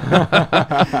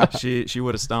she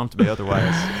would have stomped me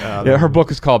otherwise. Yeah, her book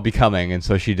is called Becoming, and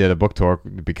so she did a book tour,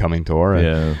 Becoming tour,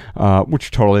 and, which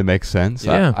totally makes sense.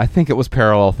 Yeah. I think it was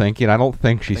parallel thinking. I don't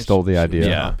think she stole the idea.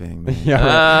 Yeah. Being me.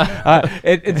 Yeah,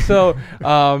 right. And so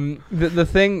the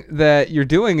thing that you're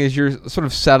doing is you're sort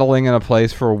of settling in a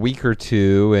place for a week or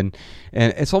two, and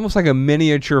it's almost like a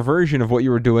miniature version of what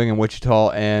you were doing in Wichita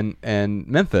and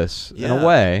Memphis in a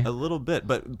way. A little bit,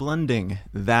 but blending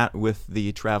that with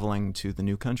the traveling to the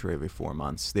new country every 4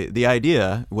 months. The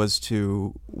idea was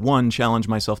to, one, challenge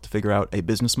myself to figure out a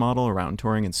business model around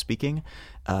touring and speaking.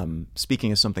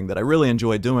 Speaking is something that I really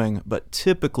enjoy doing, but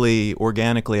typically,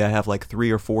 organically, I have like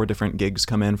 3 or 4 different gigs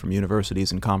come in from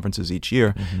universities and conferences each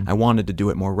year. I wanted to do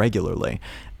it more regularly.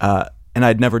 And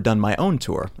I'd never done my own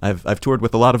tour. I've toured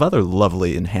with a lot of other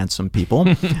lovely and handsome people,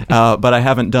 but I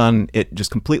haven't done it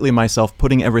just completely myself,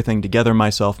 putting everything together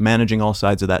myself, managing all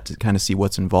sides of that to kind of see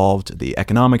what's involved, the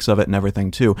economics of it and everything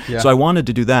too. Yeah. So I wanted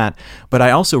to do that, but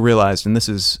I also realized, and this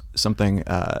is something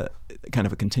kind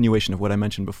of a continuation of what I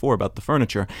mentioned before about the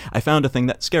furniture, I found a thing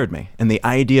that scared me. And the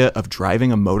idea of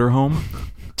driving a motorhome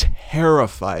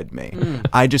terrified me.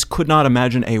 I just could not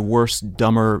imagine a worse,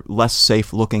 dumber, less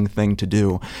safe looking thing to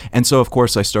do. And so, of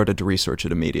course, I started to research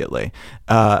it immediately.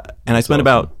 And I spent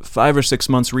about 5 or 6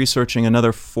 months researching,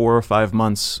 another 4 or 5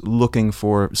 months looking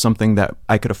for something that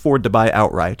I could afford to buy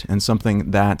outright and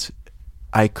something that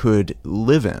I could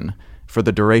live in for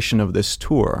the duration of this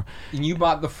tour. And you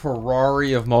bought the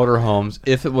Ferrari of motorhomes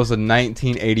if it was a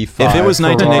 1985. If it was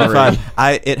Ferrari.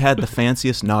 1985, it had the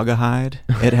fanciest Naugahyde.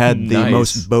 It had the Nice.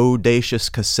 most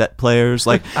bodacious cassette players.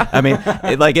 Like, I mean,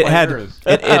 it had Players.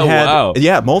 it Oh, had wow.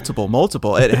 yeah,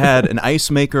 multiple. It had an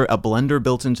ice maker, a blender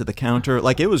built into the counter.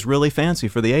 Like, it was really fancy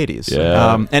for the 80s.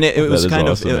 Yeah. And it was That is kind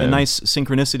awesome, of a man. nice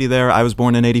synchronicity there. I was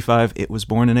born in 85. It was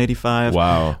born in 85.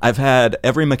 Wow. I've had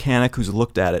every mechanic who's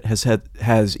looked at it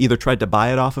has either tried to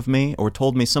buy it off of me or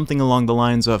told me something along the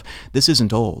lines of, "This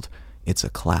isn't old, it's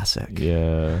a classic."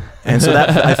 Yeah. And so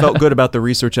that I felt good about the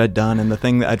research I'd done, and the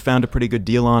thing that I'd found a pretty good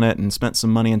deal on it and spent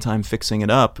some money and time fixing it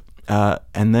up,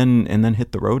 and then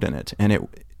hit the road in it. And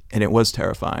it was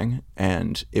terrifying,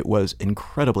 and it was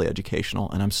incredibly educational,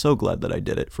 and I'm so glad that I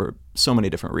did it for so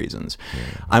many different reasons.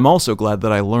 I'm also glad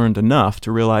that I learned enough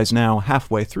to realize now,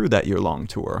 halfway through that year-long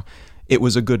tour, it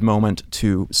was a good moment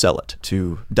to sell it,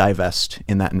 to divest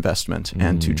in that investment,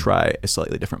 and to try a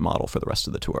slightly different model for the rest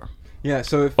of the tour. Yeah,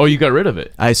 so if Oh, you got rid of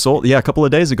it. I sold, a couple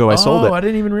of days ago. I sold it I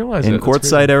didn't even realize in that. That's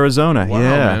Quartzsite, crazy. Arizona. Wow, yeah,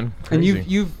 man. and Crazy.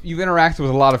 you've interacted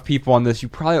with a lot of people on this. You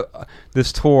probably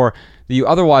this tour that you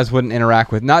otherwise wouldn't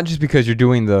interact with, not just because you're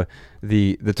doing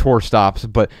the tour stops,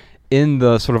 but in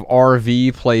the sort of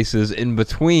RV places in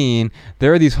between,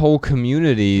 there are these whole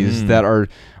communities that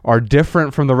are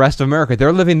different from the rest of America.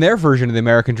 They're living their version of the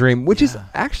American dream, which is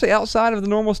actually outside of the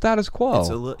normal status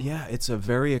quo. It's a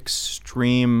very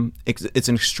extreme. It's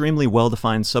an extremely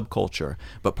well-defined subculture.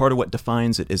 But part of what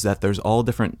defines it is that there's all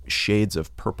different shades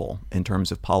of purple in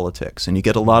terms of politics, and you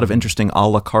get a lot of interesting a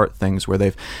la carte things where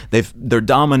their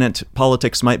dominant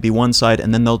politics might be one side,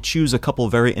 and then they'll choose a couple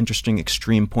very interesting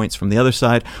extreme points from the other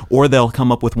side, or they'll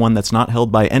come up with one that's not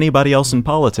held by anybody else in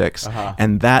politics,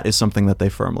 and that is something that they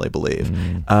firmly believe.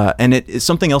 And it's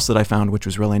something else that I found, which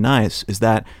was really nice, is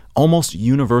that almost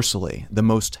universally, the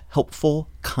most helpful,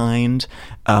 kind,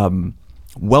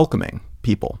 welcoming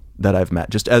people that I've met,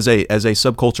 just as a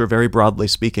subculture, very broadly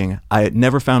speaking, I had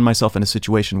never found myself in a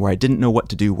situation where I didn't know what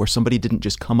to do, where somebody didn't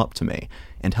just come up to me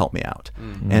and help me out.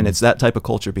 And it's that type of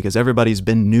culture because everybody's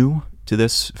been new to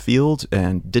this field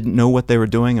and didn't know what they were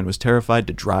doing and was terrified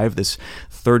to drive this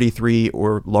 33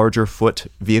 or larger foot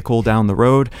vehicle down the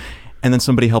road. And then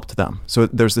somebody helped them. So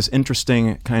there's this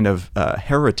interesting kind of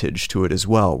heritage to it as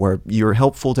well, where you're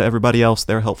helpful to everybody else,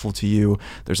 they're helpful to you.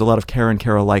 There's a lot of care and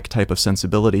care alike type of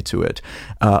sensibility to it,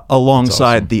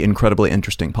 alongside the incredibly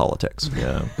interesting politics.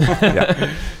 Yeah.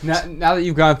 Yeah. Now that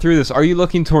you've gone through this, are you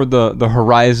looking toward the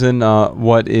horizon?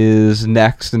 What is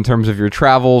next in terms of your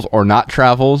travels or not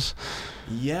travels?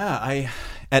 Yeah,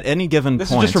 at any given This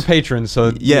point. is just for patrons,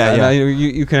 so Yeah.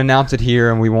 you can announce it here,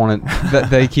 and we want it.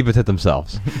 They keep it to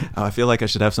themselves. I feel like I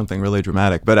should have something really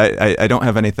dramatic, but I don't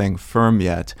have anything firm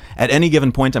yet. At any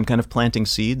given point, I'm kind of planting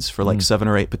seeds for like 7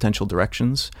 or 8 potential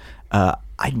directions. What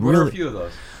are a few of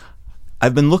those?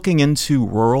 I've been looking into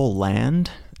rural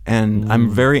land And I'm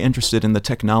very interested in the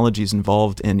technologies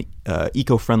involved in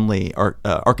eco-friendly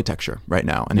architecture right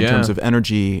now, and in terms of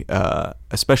energy,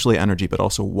 especially energy, but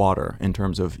also water, in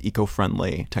terms of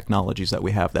eco-friendly technologies that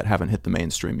we have that haven't hit the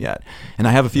mainstream yet. And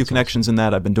I have a few connections in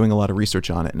that. I've been doing a lot of research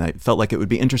on it, and I felt like it would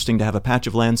be interesting to have a patch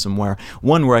of land somewhere,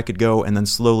 one where I could go and then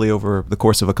slowly over the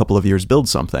course of a couple of years build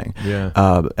something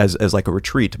as like a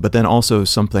retreat, but then also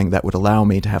something that would allow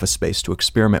me to have a space to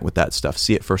experiment with that stuff,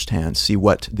 see it firsthand, see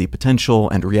what the potential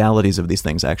and realities of these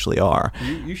things actually are.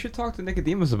 You should talk to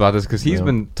Nicodemus about this, because he's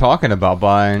been talking about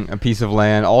buying a piece of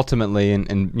land ultimately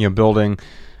and building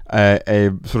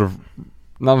a sort of,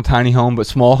 not a tiny home but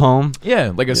small home.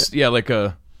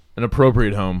 An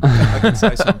appropriate home. A good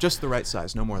size home, just the right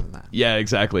size, no more than that. Yeah,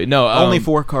 exactly. No, only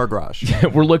 4-car garage.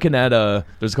 We're looking at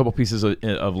there's a couple pieces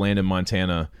of land in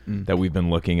Montana that we've been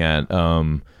looking at.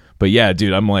 But yeah,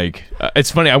 dude, I'm like,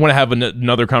 it's funny. I want to have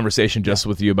another conversation just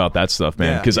with you about that stuff,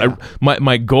 man. Because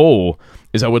my goal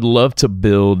is I would love to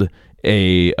build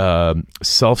a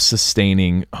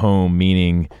self-sustaining home,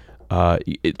 meaning I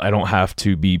don't have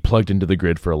to be plugged into the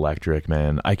grid for electric,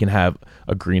 man. I can have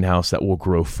a greenhouse that will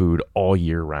grow food all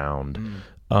year round.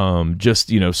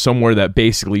 Just somewhere that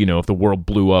basically if the world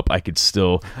blew up, I could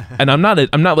still, and I'm not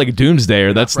like a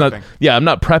doomsdayer. That's not I'm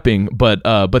not prepping,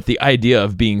 but the idea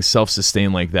of being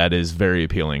self-sustained like that is very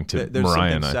appealing to There's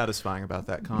Mariah and something I. satisfying about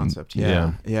that concept.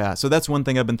 Yeah. So that's one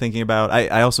thing I've been thinking about.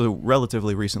 I also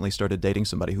relatively recently started dating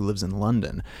somebody who lives in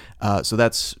London, so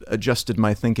that's adjusted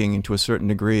my thinking to a certain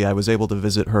degree. I was able to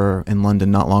visit her in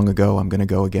London not long ago. I'm going to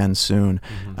go again soon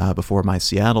before my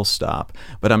Seattle stop.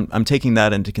 But I'm taking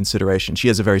that into consideration. She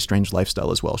has a very strange lifestyle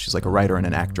as well. She's like a writer and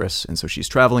an actress, and so she's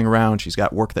traveling around. She's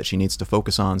got work that she needs to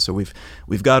focus on. So we've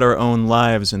got our own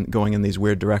lives and going in these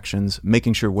weird directions,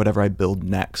 making sure whatever I build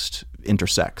next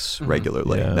intersects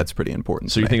regularly. Yeah. That's pretty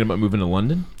important. So you're thinking about moving to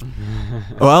London?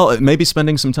 Well, maybe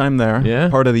spending some time there, Yeah.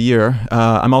 part of the year.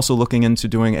 I'm also looking into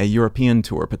doing a European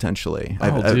tour potentially.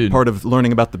 Dude. Part of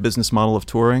learning about the business model of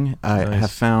touring, I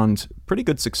have found pretty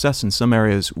good success in some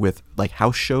areas with like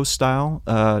house show style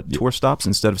tour stops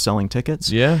instead of selling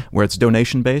tickets. Yeah. Where it's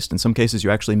donation based. In some cases, you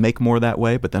actually make more that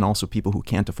way, but then also people who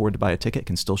can't afford to buy a ticket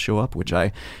can still show up, which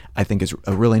I think is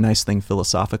a really nice thing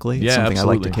philosophically. It's Yeah, something I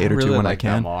like to absolutely. cater really to when like I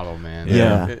can. that model, man.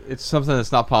 Yeah. It's something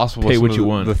that's not possible Pay with what some you of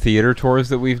want. the theater tours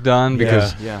that we've done,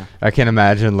 because Yeah. I can't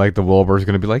imagine like the Wilbur's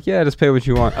going to be like, yeah, just pay what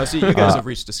you want. Oh, see, you guys have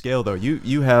reached a scale though.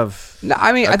 You have No,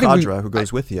 I mean, a I think cadre who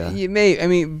goes with you. You may, I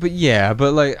mean,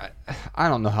 but like, I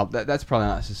don't know how that's probably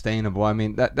not sustainable. I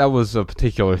mean, that was a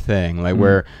particular thing, like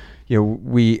where,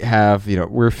 we have,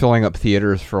 we're filling up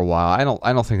theaters for a while.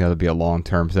 I don't think that would be a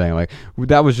long-term thing. Like,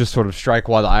 that was just sort of strike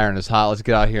while the iron is hot. Let's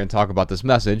get out here and talk about this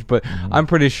message. But I'm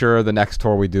pretty sure the next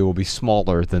tour we do will be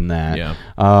smaller than that. Yeah.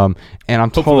 And I'm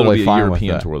Hopefully totally it'll be a fine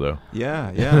European with that. tour though.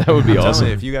 Yeah. That would be I'm telling awesome.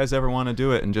 you, if you guys ever want to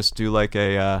do it and just do like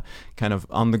a kind of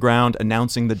on the ground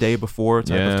announcing the day before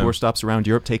type of tour stops around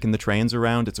Europe, taking the trains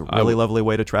around, it's a really lovely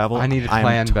way to travel. I need to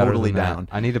plan I'm better totally than down.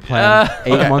 that. I need to plan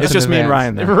 8 months. It's just in me and advance.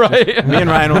 Ryan then. Right. Me and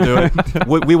Ryan will do it.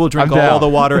 We will drink I'm down. all the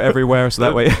water everywhere, so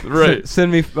that way. Right.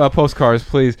 Send me postcards,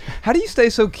 please. How do you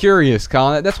stay so curious,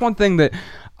 Colin? That's one thing that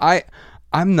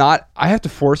I'm not. I have to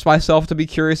force myself to be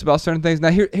curious about certain things.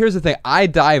 Now, here's the thing. I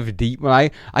dive deep when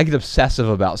I get obsessive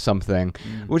about something,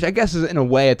 which I guess is in a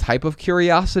way a type of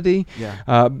curiosity.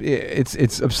 Yeah.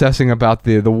 It's obsessing about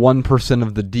the 1%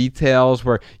 of the details,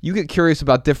 where you get curious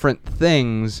about different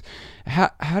things.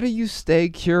 How do you stay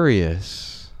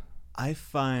curious? I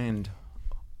find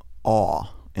awe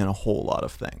in a whole lot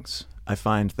of things. I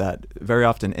find that very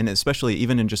often, and especially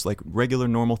even in just like regular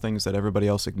normal things that everybody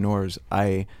else ignores,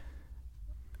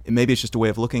 maybe it's just a way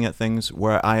of looking at things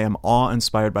where I am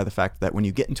awe-inspired by the fact that when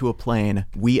you get into a plane,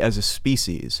 we as a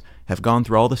species have gone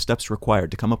through all the steps required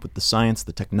to come up with the science,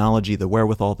 the technology, the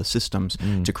wherewithal, the systems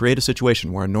to create a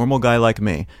situation where a normal guy like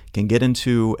me can get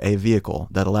into a vehicle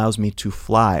that allows me to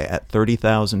fly at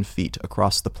 30,000 feet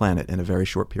across the planet in a very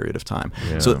short period of time.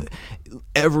 Yeah. So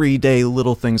everyday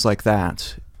little things like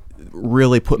that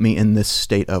really put me in this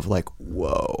state of like,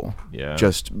 whoa,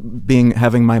 just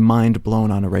having my mind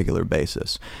blown on a regular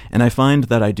basis. And I find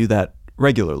that I do that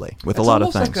regulally with a lot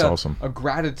of things. Like awesome. A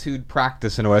gratitude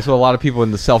practice in a way. So a lot of people in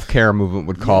the self-care movement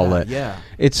would call it. Yeah.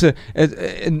 It's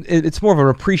more of an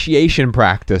appreciation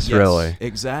practice, Yes, really.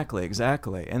 Exactly.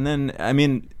 And then, I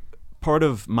mean, part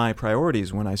of my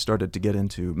priorities when I started to get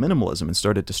into minimalism and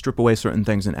started to strip away certain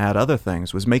things and add other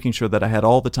things was making sure that I had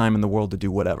all the time in the world to do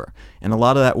whatever. And a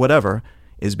lot of that whatever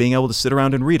is being able to sit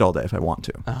around and read all day if I want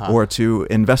to, or to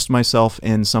invest myself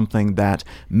in something that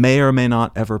may or may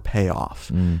not ever pay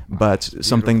off, but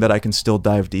something that I can still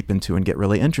dive deep into and get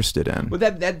really interested in. Well,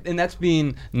 that's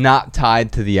being not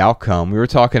tied to the outcome. We were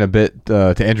talking a bit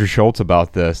to Andrew Schultz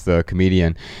about this, the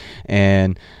comedian,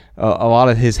 and a lot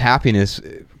of his happiness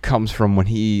comes from when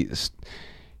he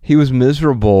was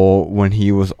miserable when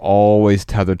he was always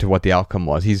tethered to what the outcome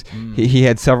was. He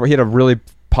had a really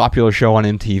popular show on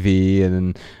MTV, and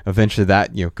then eventually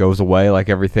that goes away like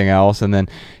everything else. And then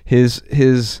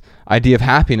his idea of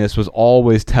happiness was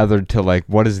always tethered to like,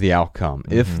 what is the outcome?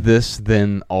 If this,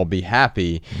 then I'll be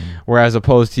happy. Whereas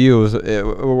opposed to you,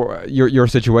 your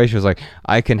situation is like,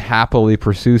 I can happily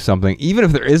pursue something even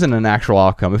if there isn't an actual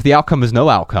outcome. If the outcome is no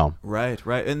outcome. Right.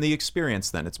 And the experience,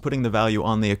 then it's putting the value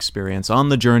on the experience, on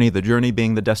the journey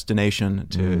being the destination,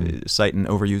 to cite an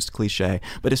overused cliche,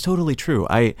 but it's totally true.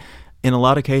 In a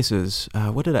lot of cases,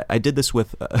 I did this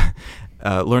with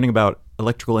learning about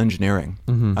electrical engineering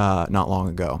not long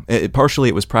ago. Partially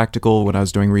it was practical when I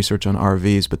was doing research on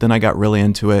RVs, but then I got really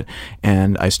into it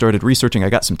and I started researching. I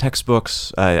got some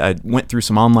textbooks. I went through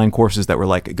some online courses that were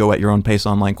like go at your own pace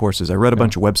online courses. I read a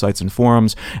bunch of websites and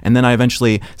forums, and then I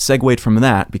eventually segued from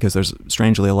that, because there's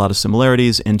strangely a lot of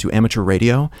similarities, into amateur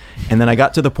radio. And then I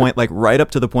got to the point, like right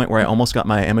up to the point where I almost got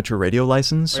my amateur radio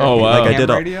license. Oh, wow. Like I did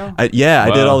radio? I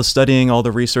did all the studying, all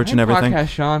the research and everything. Podcast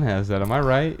Sean has that. Am I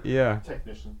right? Yeah.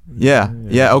 Technician. Yeah,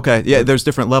 okay. Yeah, there's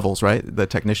different levels, right? The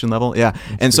technician level, yeah.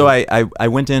 And so I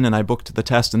went in and I booked the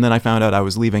test, and then I found out I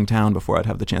was leaving town before I'd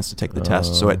have the chance to take the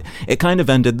test. So it kind of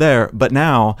ended there. But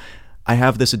now I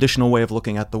have this additional way of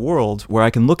looking at the world where I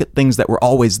can look at things that were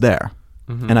always there.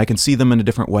 And I can see them in a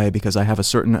different way because I have a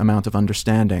certain amount of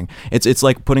understanding. It's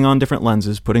like putting on different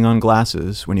lenses, putting on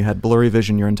glasses when you had blurry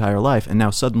vision your entire life, and now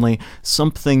suddenly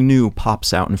something new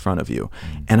pops out in front of you.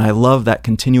 And I love that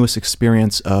continuous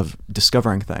experience of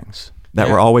discovering things that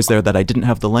were always there that I didn't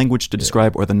have the language to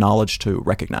describe or the knowledge to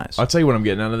recognize. I'll tell you what I'm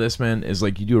getting out of this, man, is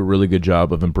like you do a really good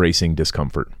job of embracing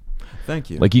discomfort.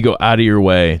 Thank you. Like you go out of your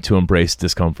way to embrace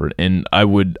discomfort, and I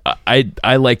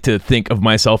like to think of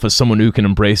myself as someone who can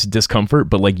embrace discomfort,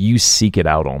 but like you seek it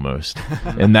out almost,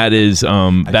 and that is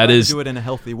I try to do it in a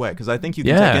healthy way, because I think you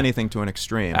can take anything to an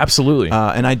extreme. Absolutely.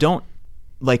 And I don't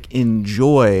like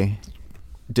enjoy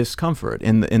discomfort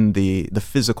in the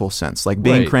physical sense, like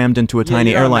being crammed into a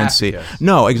tiny airline seat.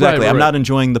 No, exactly. I'm not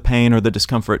enjoying the pain or the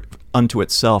discomfort unto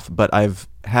itself, but I've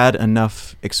had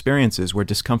enough experiences where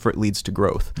discomfort leads to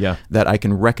growth that I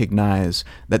can recognize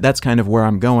that that's kind of where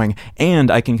I'm going, and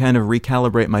I can kind of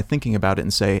recalibrate my thinking about it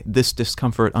and say, this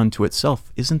discomfort unto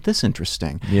itself, isn't this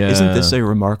interesting? Isn't this a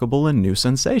remarkable and new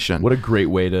sensation? What a great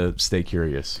way to stay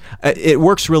curious. It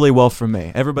works really well for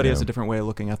me. Everybody has a different way of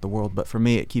looking at the world, but for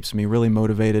me it keeps me really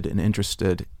motivated and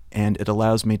interested, and it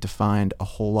allows me to find a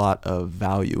whole lot of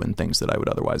value in things that I would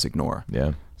otherwise ignore.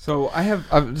 Yeah. So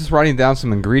I'm just writing down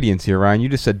some ingredients here, Ryan. You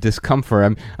just said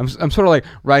discomfort. I'm sort of like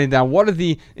writing down, what are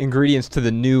the ingredients to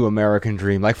the new American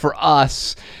dream? Like for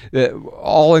us,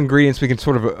 all ingredients we can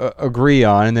sort of agree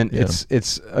on, and then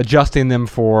it's adjusting them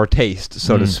for taste,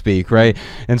 so to speak, right?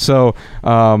 And so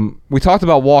we talked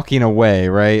about walking away,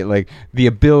 right? Like the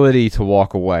ability to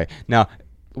walk away. Now,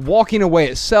 walking away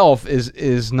itself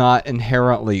is not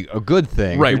inherently a good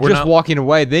thing. Right. If you're just walking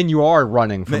away, then you are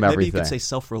running from everything. Maybe you could say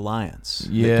self-reliance.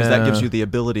 Yeah. Because that gives you the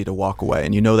ability to walk away,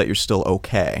 and you know that you're still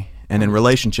okay. And in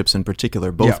relationships in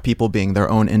particular, both people being their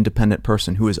own independent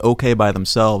person who is okay by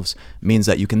themselves means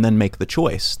that you can then make the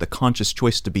choice, the conscious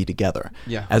choice to be together,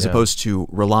 as opposed to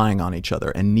relying on each other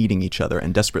and needing each other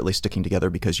and desperately sticking together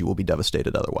because you will be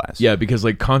devastated otherwise. Yeah, because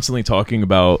like constantly talking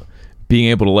about being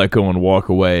able to let go and walk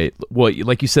away, well,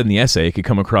 like you said in the essay, it could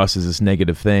come across as this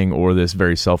negative thing or this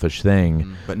very selfish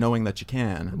thing. But knowing that you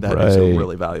can, that is a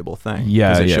really valuable thing.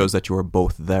 Yeah, because it shows that you are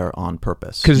both there on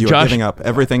purpose. Because you are giving up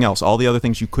everything else, all the other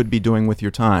things you could be doing with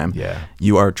your time.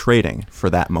 You are trading for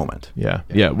that moment.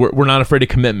 We're not afraid of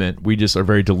commitment. We just are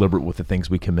very deliberate with the things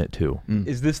we commit to.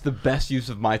 Is this the best use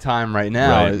of my time right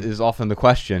now? Is often the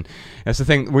question. That's the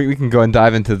thing. We can go and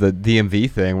dive into the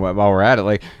DMV thing while we're at it,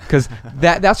 like, because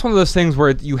that's one of those things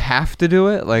where you have to do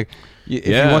it. Like if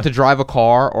you want to drive a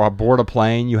car or board a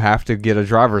plane, you have to get a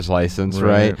driver's license,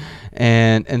 right?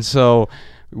 And so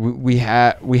we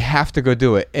have to go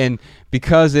do it. And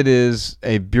because it is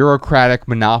a bureaucratic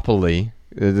monopoly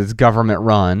that's government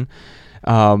run,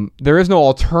 there is no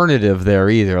alternative there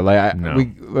either. Like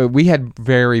No. we had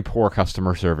very poor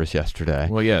customer service yesterday.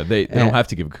 Well, yeah, they don't have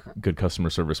to give good customer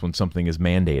service when something is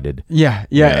mandated. Yeah.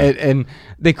 And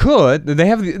they could. They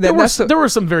have. There were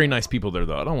some very nice people there,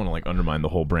 though. I don't want to like undermine the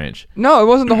whole branch. No, it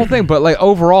wasn't the whole thing, but like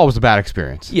overall, it was a bad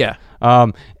experience. Yeah.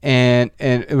 And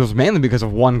it was mainly because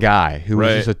of one guy who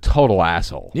was just a total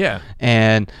asshole. Yeah.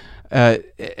 And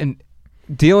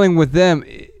dealing with them,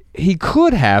 he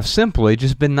could have simply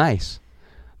just been nice.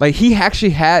 Like he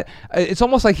actually had. It's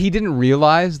almost like he didn't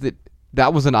realize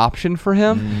that was an option for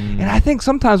him. And I think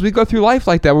sometimes we go through life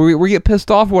like that, where we get pissed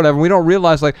off or whatever. And we don't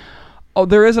realize like, oh,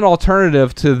 there is an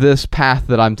alternative to this path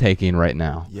that I'm taking right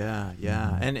now. Yeah.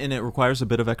 And it requires a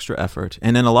bit of extra effort.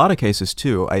 And in a lot of cases,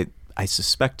 too, I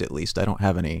suspect, at least, I don't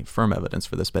have any firm evidence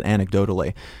for this, but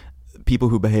anecdotally, people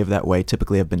who behave that way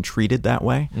typically have been treated that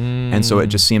way. And so it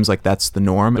just seems like that's the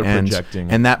norm. They're and projecting.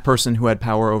 And that person who had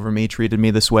power over me treated me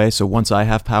this way. So once I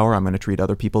have power, I'm going to treat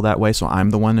other people that way. So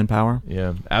I'm the one in power.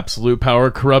 Yeah. Absolute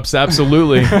power corrupts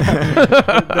absolutely.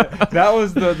 That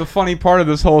was the funny part of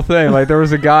this whole thing. Like there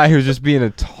was a guy who was just being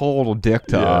a total dick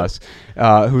to us,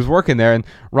 who was working there, and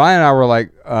Ryan and I were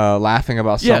like laughing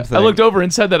about something. I looked over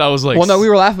and said that. I was like, well, no, we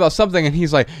were laughing about something, and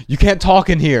he's like, "You can't talk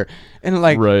in here," and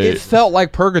like it felt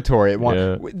like purgatory.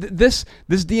 This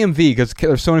DMV, because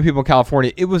there's so many people in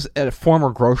California, it was at a former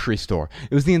grocery store.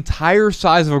 It was the entire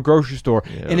size of a grocery store,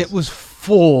 and it was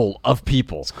full of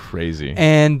people. It's crazy.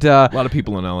 And a lot of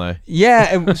people in LA.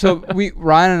 Yeah, and so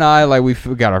Ryan and I, like we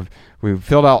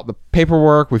filled out the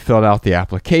paperwork, we filled out the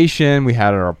application, we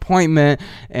had our appointment,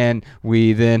 and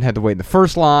we then had to wait in the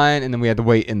first line, and then we had to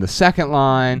wait in the second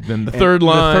line, then the third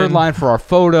line for our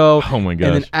photo. Oh my gosh!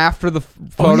 And then after the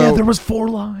photo, there was 4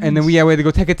 lines. And then we had to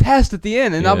go take a test at the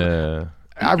end. And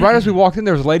right as we walked in,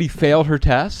 there was a lady failed her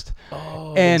test.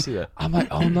 Oh, and I'm like,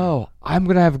 oh no, I'm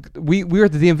gonna have. We were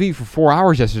at the DMV for 4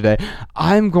 hours yesterday.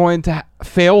 I'm going to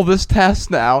fail this test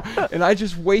now, and I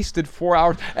just wasted 4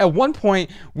 hours. At one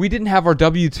point, we didn't have our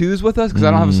W-2s with us because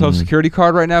I don't have a Social Security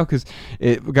card right now because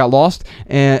it got lost,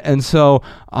 and so.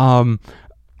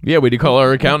 Yeah, we had to call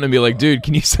our accountant and be like, dude,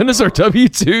 can you send us our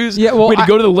W-2s? Yeah, well, we had to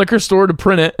go to the liquor store to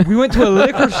print it. We went to a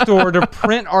liquor store to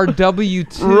print our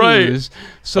W-2s right.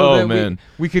 So that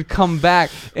we could come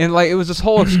back. And like it was this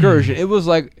whole excursion. It was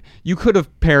like you could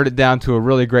have pared it down to a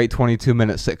really great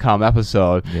 22-minute sitcom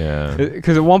episode. Yeah.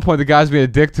 Because at one point, the guy's being a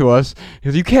dick to us. He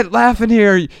goes, you can't laugh in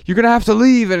here. You're going to have to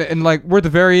leave. And like, we're at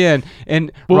the very end.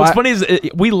 And what's funny is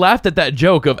we laughed at that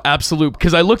joke of absolute,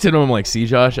 because I looked at him, I'm like, see,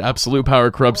 Josh, absolute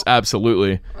power corrupts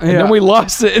absolutely. And then we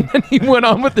lost it, and then he went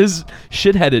on with his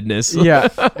shitheadedness. Yeah.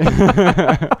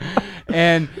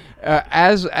 And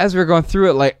as we were going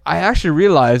through it, like I actually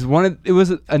realized it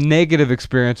was a negative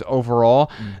experience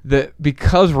overall. That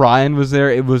because Ryan was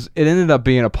there, it ended up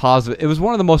being a positive. It was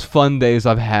one of the most fun days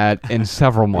I've had in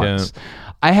several months. Yeah.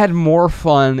 I had more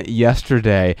fun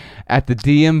yesterday at the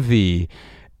DMV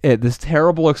at this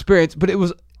terrible experience, but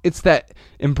it's that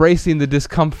embracing the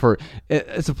discomfort.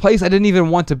 It's a place I didn't even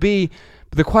want to be.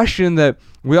 But the question that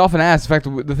we often ask, in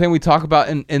fact, the thing we talk about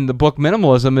in the book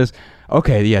Minimalism is,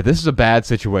 okay, yeah, this is a bad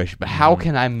situation, but how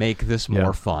can I make this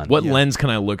more fun? What lens can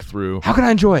I look through? How can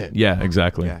I enjoy it? Yeah,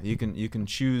 exactly. Yeah, you can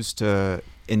choose to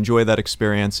enjoy that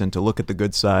experience and to look at the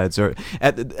good sides, or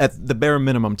at the bare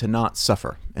minimum to not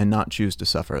suffer and not choose to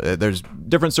suffer. There's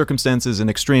different circumstances and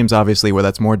extremes, obviously, where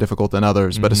that's more difficult than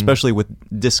others, but especially with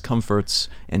discomforts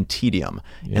and tedium.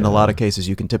 Yeah. In a lot of cases,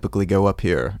 you can typically go up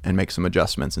here and make some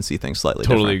adjustments and see things slightly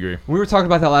different. Totally agree. We were talking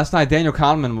about that last night. Daniel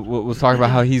Kahneman was talking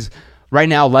about how he's right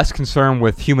now less concerned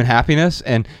with human happiness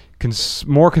and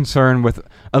more concerned with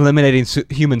eliminating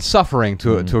human suffering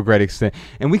to a great extent.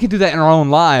 And we can do that in our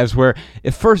own lives, where we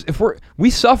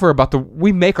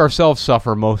make ourselves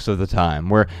suffer most of the time.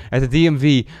 Where at the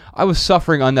DMV, I was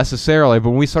suffering unnecessarily,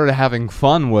 but when we started having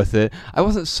fun with it, I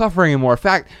wasn't suffering anymore. In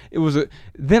fact,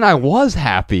 then I was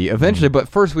happy eventually, but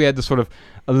first we had to sort of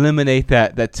eliminate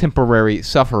that temporary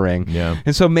suffering. Yeah.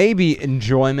 And so maybe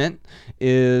enjoyment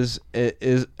is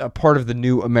a part of the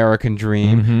new American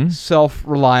dream.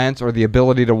 Self-reliance, or the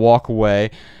ability to walk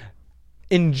away,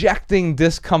 injecting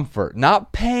discomfort,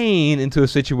 not pain, into a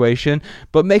situation,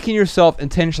 but making yourself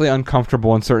intentionally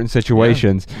uncomfortable in certain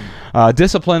situations.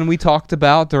 Discipline we talked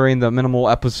about during the minimal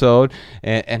episode,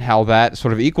 and how that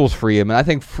sort of equals freedom. And I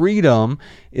think freedom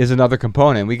is another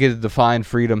component. We get to define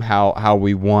freedom how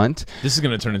we want. This is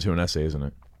going to turn into an essay, isn't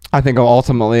it? I think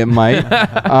ultimately it might.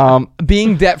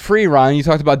 Being debt-free, Ryan, you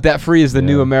talked about debt-free is the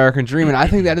new American dream, and I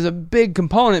think that is a big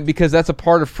component because that's a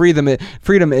part of freedom.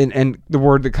 Freedom, and the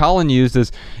word that Colin used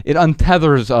is it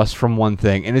untethers us from one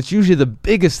thing, and it's usually the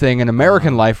biggest thing in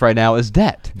American life right now is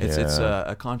debt. It's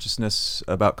a consciousness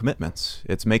about commitments.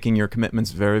 It's making your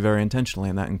commitments very, very intentionally,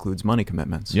 and that includes money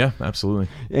commitments. Yeah, absolutely.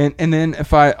 And then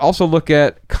if I also look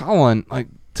at Colin, like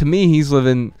to me, he's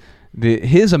living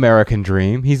his American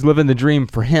dream. He's living the dream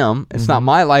for him. It's not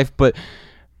my life, but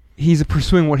he's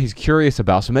pursuing what he's curious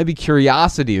about. So maybe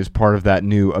curiosity is part of that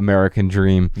new American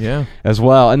dream as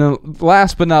well. And then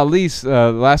last but not least,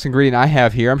 the last ingredient I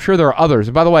have here, I'm sure there are others.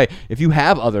 And by the way, if you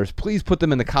have others, please put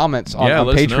them in the comments on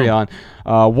Patreon.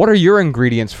 What are your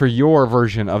ingredients for your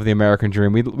version of the American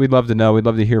dream? We'd love to know. We'd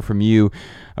love to hear from you.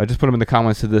 Just put them in the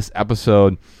comments to this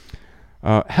episode.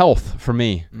 Health for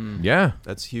me. Yeah.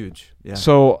 That's huge. Yeah.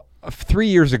 So 3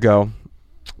 years ago,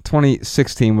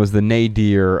 2016 was the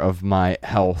nadir of my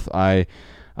health. I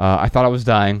thought I was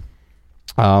dying.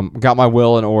 Got my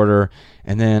will in order,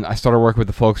 and then I started working with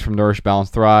the folks from Nourish,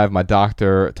 Balance, Thrive. My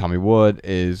doctor, Tommy Wood,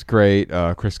 is great.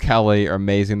 Chris Kelly are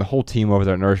amazing. The whole team over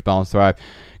there at Nourish, Balance, Thrive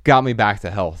got me back to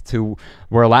health, to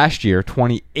where last year,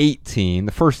 2018,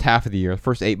 the first half of the year, the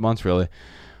first 8 months really,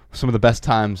 some of the best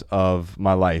times of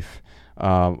my life.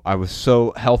 I was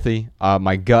so healthy.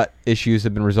 My gut issues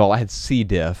have been resolved. I had C.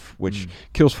 diff, which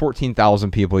kills 14,000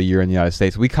 people a year in the United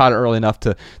States. We caught it early enough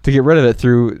to get rid of it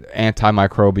through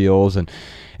antimicrobials. And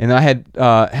then I had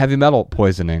heavy metal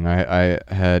poisoning. I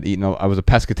had eaten. I was a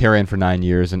pescatarian for 9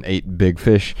 years and ate big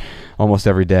fish almost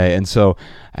every day. And so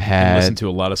I had listened to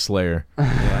a lot of Slayer.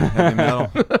 Yeah, heavy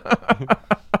metal.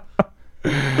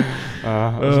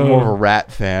 I was more of a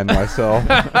Rat fan myself.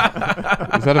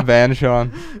 Is that a band,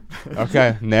 Sean?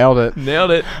 Okay, nailed it.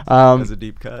 Nailed it. That's a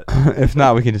deep cut. If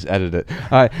not, we can just edit it.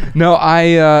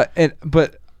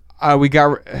 We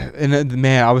got, and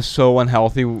man, I was so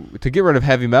unhealthy. To get rid of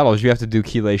heavy metals, you have to do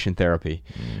chelation therapy,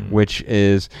 which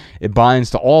is, it binds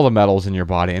to all the metals in your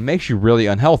body and makes you really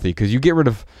unhealthy because you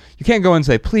can't go and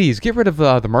say, please get rid of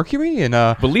the mercury and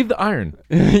But leave the iron.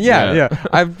 yeah.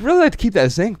 I'd really like to keep that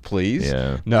zinc, please.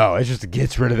 Yeah. No, it just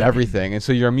gets rid of everything, and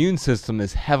so your immune system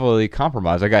is heavily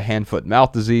compromised. I got hand, foot, and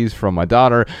mouth disease from my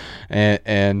daughter, and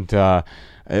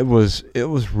it was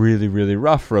really, really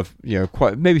rough for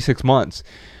maybe 6 months.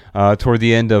 Toward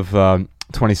the end of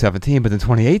 2017, but then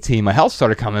 2018, my health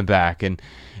started coming back, and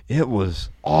it was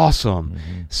awesome.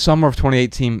 Summer of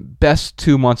 2018, best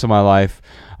 2 months of my life.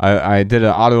 I did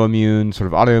an autoimmune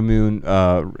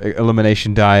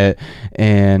elimination diet,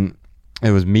 and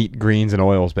it was meat, greens, and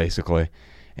oils basically,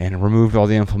 and removed all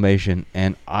the inflammation,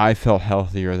 and I felt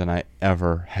healthier than I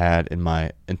ever had in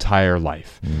my entire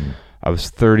life. I was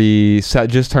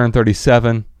just turned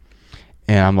 37.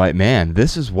 And I'm like, man,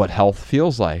 this is what health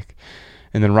feels like.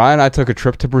 And then Ryan and I took a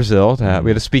trip to Brazil. We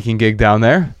had a speaking gig down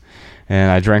there.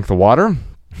 And I drank the water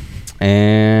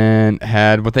and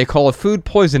had what they call a food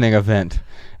poisoning event.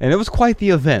 And it was quite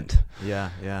the event. Yeah.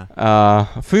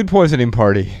 A food poisoning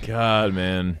party. God,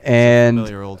 man. And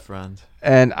Familiar old friend.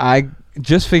 And I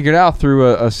just figured out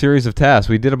through a series of tests.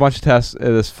 We did a bunch of tests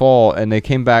this fall, and they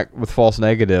came back with false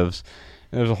negatives.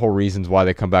 And there's a whole reasons why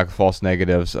they come back with false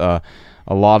negatives.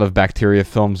 A lot of bacteria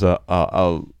films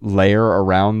a layer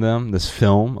around them, this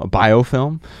film, a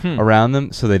biofilm around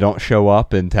them, so they don't show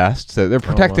up in tests. So they're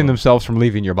protecting themselves from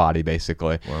leaving your body,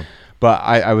 basically. Wow. But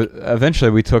eventually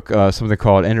we took something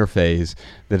called interphase,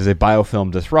 that is a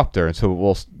biofilm disruptor, and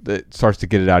so it starts to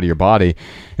get it out of your body.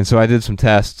 And so I did some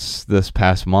tests this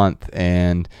past month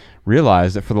and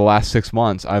realized that for the last 6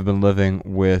 months I've been living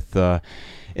with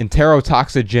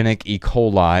enterotoxigenic E.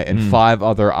 coli and 5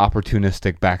 other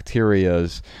opportunistic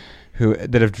bacterias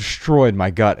that have destroyed my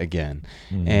gut again.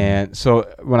 And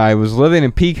so when I was living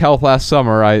in peak health last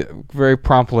summer, I very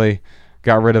promptly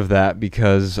got rid of that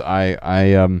because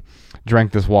I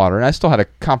drank this water, and I still had a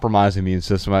compromised immune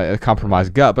system, a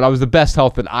compromised gut, but I was the best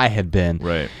health that I had been.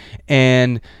 Right.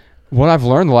 And what I've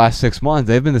learned the last 6 months,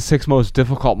 they've been the 6 most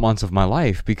difficult months of my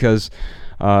life because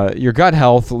your gut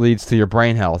health leads to your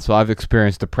brain health. So I've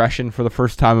experienced depression for the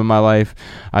first time in my life.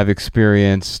 I've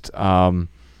experienced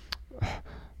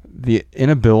the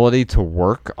inability to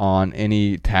work on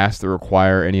any tasks that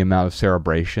require any amount of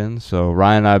cerebration. So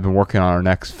Ryan and I have been working on our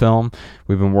next film.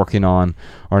 We've been working on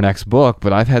our next book,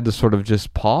 but I've had to sort of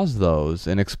just pause those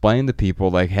and explain to people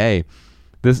like, hey,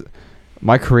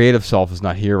 my creative self is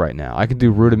not here right now. I can do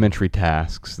rudimentary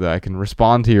tasks, that I can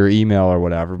respond to your email or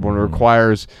whatever, but when it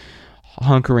requires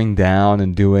hunkering down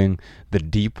and doing the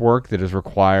deep work that is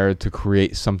required to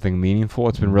create something meaningful,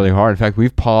 it's been really hard. In fact,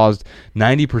 we've paused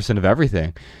 90% of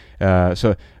everything.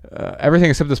 Everything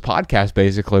except this podcast,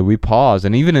 basically, we paused.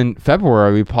 And even in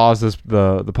February, we paused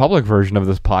the public version of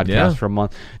this podcast for a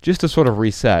month just to sort of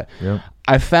reset. Yep.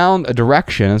 I found a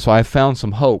direction, and so I found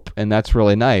some hope, and that's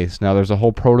really nice. Now, there's a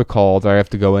whole protocol that I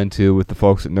have to go into with the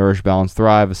folks at Nourish, Balance,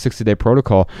 Thrive, a 60-day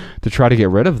protocol to try to get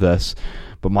rid of this.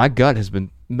 But my gut has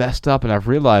been messed up, and I've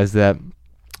realized that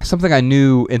something I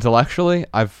knew intellectually,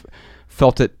 I've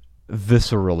felt it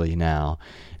viscerally now.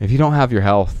 If you don't have your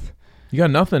health, You got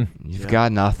nothing. you've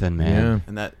got nothing, man. Yeah.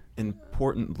 And that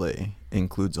importantly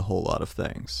includes a whole lot of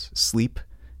things. Sleep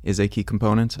is a key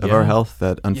component of our health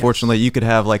that unfortunately you could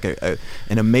have like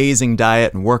an amazing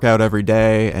diet and work out every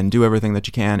day and do everything that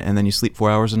you can, and then you sleep 4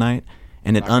 hours a night,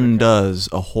 and it undoes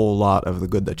a whole lot of the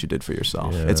good that you did for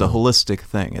yourself. Yeah. It's a holistic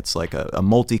thing. It's like a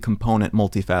multi-component,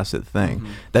 multifaceted thing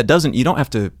that doesn't, you don't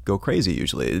have to go crazy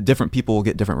usually. Different people will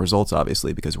get different results,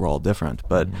 obviously, because we're all different,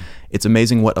 but it's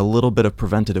amazing what a little bit of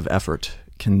preventative effort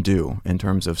can do in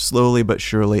terms of slowly but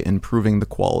surely improving the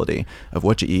quality of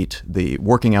what you eat, the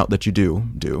working out that you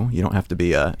do. You don't have to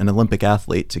be an Olympic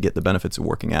athlete to get the benefits of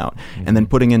working out, and then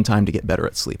putting in time to get better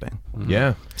at sleeping.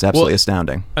 Yeah. It's absolutely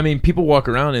astounding. I mean, people walk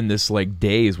around in this like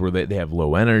days where they have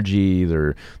low energy.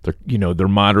 They're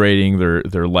moderating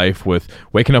their life with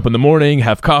waking up in the morning,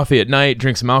 have coffee at night,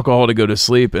 drink some alcohol to go to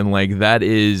sleep, and like that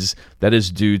is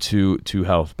due to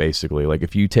health, basically. Like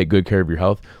if you take good care of your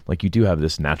health, like you do have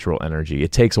this natural energy.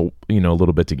 It takes a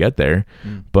little bit to get there,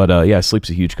 but sleep's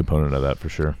a huge component of that for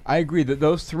sure. I agree that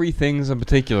those three things in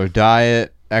particular,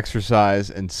 diet, exercise,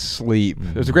 and sleep.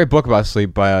 There's a great book about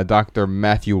sleep by Dr.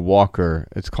 Matthew Walker.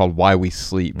 It's called Why We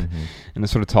Sleep. And it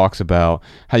sort of talks about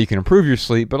how you can improve your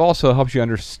sleep, but also helps you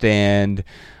understand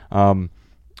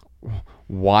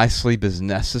why sleep is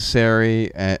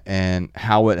necessary and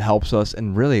how it helps us,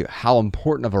 and really how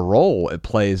important of a role it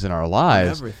plays in our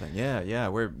lives. Everything, yeah.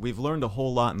 We've learned a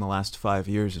whole lot in the last 5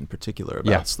 years, in particular,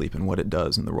 about sleep and what it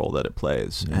does and the role that it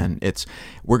plays. And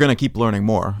we're going to keep learning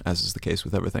more, as is the case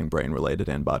with everything brain related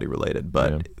and body related.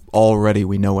 But already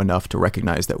we know enough to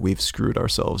recognize that we've screwed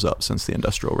ourselves up since the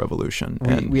Industrial Revolution.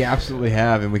 We absolutely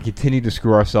have, and we continue to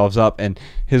screw ourselves up. And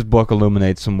his book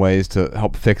illuminates some ways to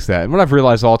help fix that. And what I've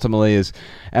realized ultimately is,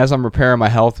 as I'm repairing my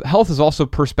health is also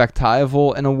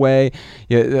perspectival in a way.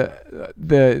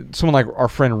 Someone like our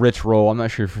friend Rich Roll, I'm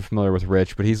not sure if you're familiar with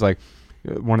Rich, but he's like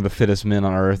one of the fittest men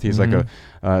on earth. He's like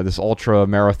this ultra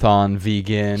marathon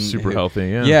vegan, super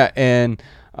healthy. And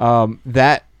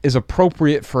that is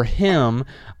appropriate for him.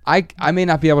 I may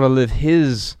not be able to live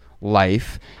his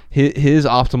life. His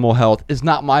optimal health is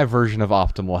not my version of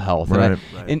optimal health. Right.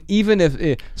 And even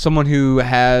if someone who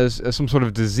has some sort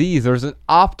of disease, there's an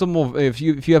optimal, if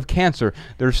you have cancer,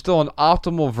 there's still an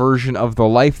optimal version of the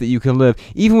life that you can live.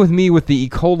 Even with me, with the E.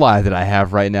 coli that I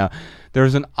have right now,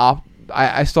 there's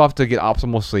I still have to get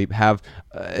optimal sleep,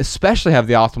 especially have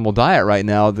the optimal diet right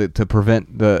now to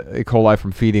prevent the E. coli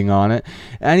from feeding on it.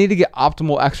 And I need to get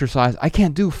optimal exercise. I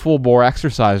can't do full bore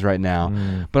exercise right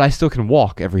now, but I still can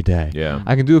walk every day. Yeah.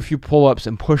 I can do a few pull-ups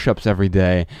and push-ups every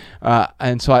day.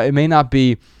 And so it may not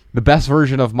be the best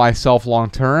version of myself long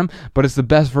term, but it's the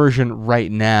best version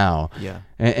right now. Yeah.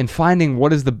 And finding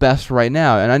what is the best right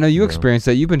now. And I know you experienced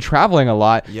that. You've been traveling a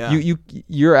lot. Yeah.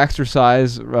 Your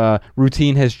exercise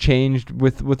routine has changed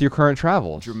with your current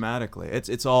travels. Dramatically.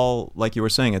 It's all, like you were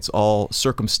saying, it's all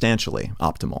circumstantially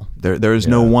optimal. There is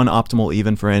no one optimal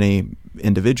even for any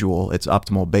individual. It's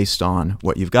optimal based on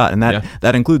what you've got. And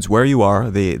that includes where you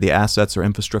are, the assets or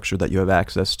infrastructure that you have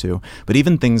access to, but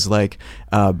even things like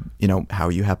how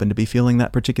you happen to be feeling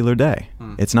that particular day.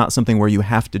 It's not something where you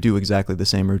have to do exactly the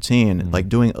same routine. Like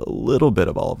doing a little bit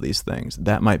of all of these things,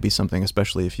 that might be something,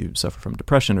 especially if you suffer from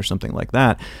depression or something like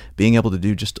that. Being able to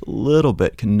do just a little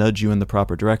bit can nudge you in the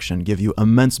proper direction, give you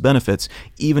immense benefits,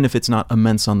 even if it's not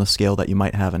immense on the scale that you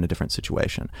might have in a different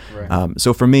situation. Right.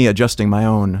 So for me, adjusting my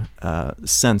own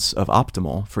sense of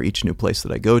optimal for each new place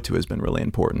that I go to has been really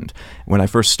important. When I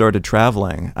first started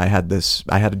traveling, I had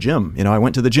a gym. I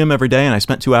went to the gym every day and I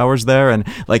spent 2 hours there, and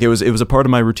like it was a part of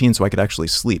my routine so I could actually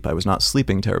sleep. I was not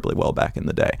sleeping terribly well back in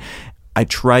the day. I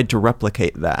tried to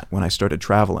replicate that when I started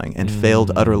traveling and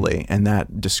failed utterly, and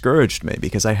that discouraged me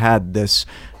because I had this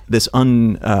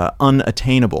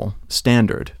unattainable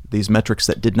standard, these metrics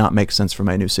that did not make sense for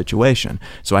my new situation.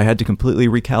 So I had to completely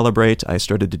recalibrate. I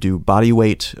started to do body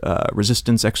weight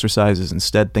resistance exercises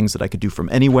instead, things that I could do from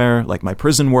anywhere, like my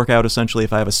prison workout essentially.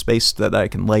 If I have a space that I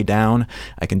can lay down,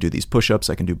 I can do these push-ups,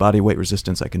 I can do body weight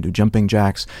resistance, I can do jumping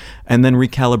jacks, and then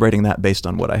recalibrating that based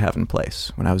on what I have in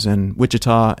place. When I was in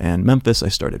Wichita and Memphis, I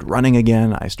started running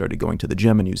again. I started going to the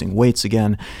gym and using weights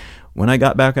again. When I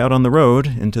got back out on the road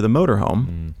into the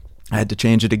motorhome, I had to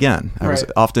change it again. I was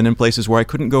Right. often in places where I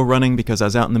couldn't go running because I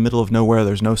was out in the middle of nowhere.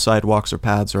 There's no sidewalks or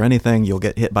paths or anything. You'll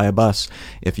get hit by a bus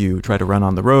if you try to run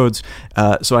on the roads.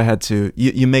 So I had to,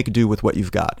 you make do with what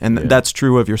you've got. And that's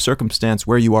true of your circumstance,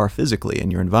 where you are physically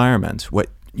in your environment, what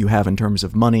you have in terms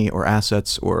of money or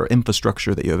assets or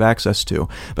infrastructure that you have access to,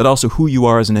 but also who you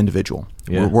are as an individual.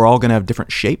 Yeah. We're all going to have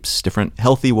different shapes, different,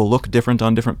 healthy will look different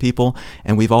on different people,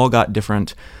 and we've all got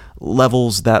different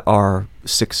levels that are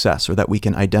success, or that we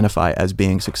can identify as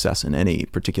being success in any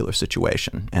particular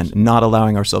situation, and not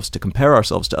allowing ourselves to compare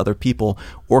ourselves to other people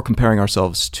or comparing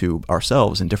ourselves to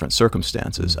ourselves in different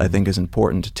circumstances, I think is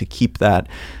important to keep that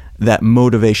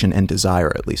motivation and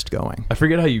desire at least going. I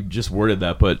forget how you just worded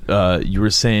that, but you were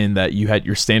saying that you had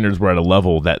your standards were at a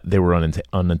level that they were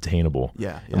unattainable.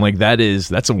 Yeah. And like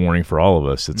that's a warning for all of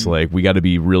us. It's like we got to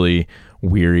be really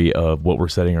weary of what we're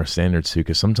setting our standards to,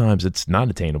 because sometimes it's not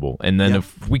attainable. And then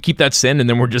if we keep that standard,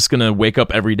 then we're just going to wake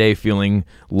up every day feeling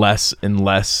less and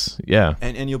less. Yeah.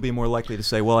 And you'll be more likely to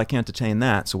say, well, I can't attain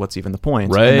that, so what's even the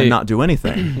point? Right. And then not do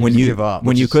anything. when you give up, when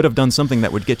which you is- could have done something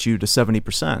that would get you to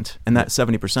 70%, and that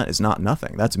 70% is not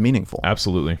nothing. That's meaningful.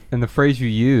 Absolutely. And the phrase you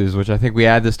use, which I think we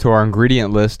add this to our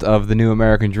ingredient list of the new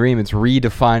American dream, it's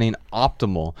redefining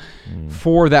optimal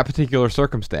for that particular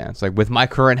circumstance. Like with my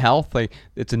current health, like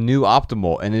it's a new optimal,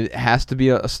 and it has to be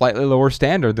a slightly lower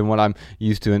standard than what I'm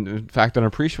used to. And in fact, an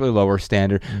appreciably lower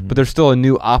standard, but there's still a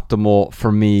new optimal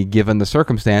for me given the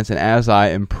circumstance. And as I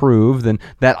improve, then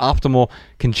that optimal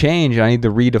can change. I need to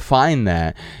redefine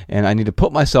that, and I need to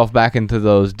put myself back into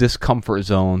those discomfort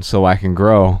zones so I can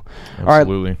grow.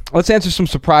 Absolutely. All right, let's answer some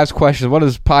surprise questions. What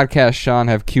does Podcast Sean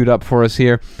have queued up for us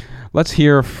here? Let's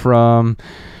hear from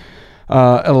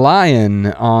Elian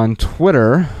on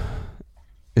Twitter.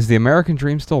 Is the American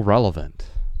dream still relevant?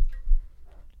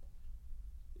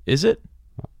 Is it?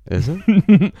 Is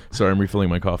it? Sorry, I'm refilling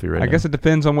my coffee right I now. guess it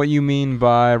depends on what you mean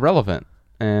by relevant.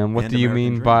 And what And do you American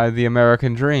mean dream. by the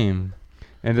American dream?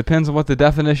 And it depends on what the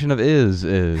definition of is.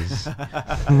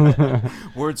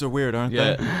 Words are weird, aren't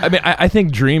Yeah, they? I mean, I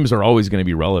think dreams are always going to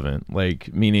be relevant.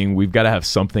 Like, meaning we've got to have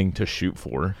something to shoot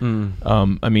for.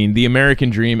 I mean, the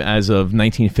American dream as of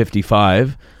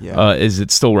 1955, Yeah. is it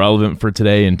still relevant for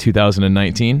today in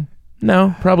 2019?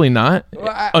 No, probably not.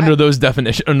 Well, under those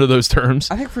terms.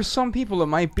 I think for some people it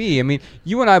might be. I mean,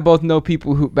 you and I both know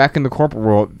people who, back in the corporate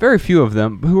world, very few of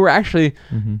them, who are actually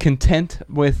content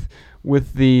with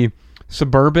the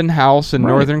suburban house in Right.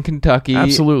 northern Kentucky.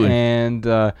 Absolutely. And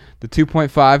the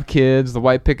 2.5 kids, the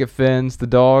white picket fence, the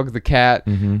dog, the cat,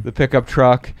 the pickup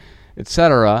truck,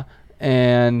 etc.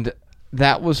 And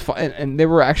that was fun. And they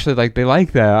were actually like, they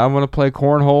like that. I want to play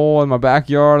cornhole in my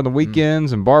backyard on the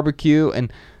weekends and barbecue.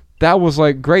 And that was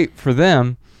like great for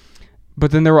them.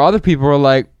 But then there were other people who were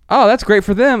like, oh, that's great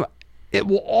for them. It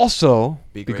will also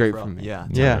be great for me. Yeah,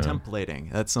 Yeah.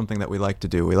 templating. That's something that we like to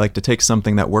do. We like to take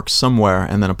something that works somewhere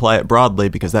and then apply it broadly,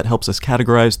 because that helps us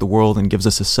categorize the world and gives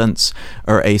us a sense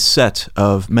or a set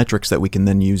of metrics that we can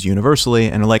then use universally.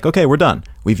 And we're like, okay, we're done.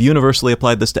 We've universally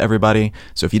applied this to everybody.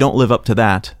 So if you don't live up to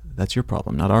that, that's your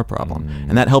problem, not our problem.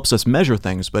 And that helps us measure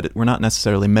things, but we're not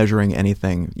necessarily measuring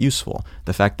anything useful.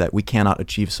 The fact that we cannot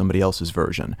achieve somebody else's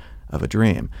version of a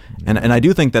dream. And I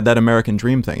do think that American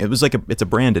dream thing, it's a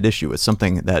branded issue. It's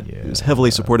something that is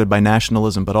heavily supported by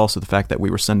nationalism, but also the fact that we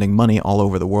were sending money all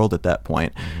over the world at that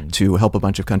point to help a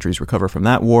bunch of countries recover from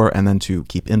that war, and then to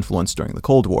keep influence during the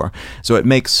Cold War. So it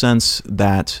makes sense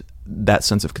that that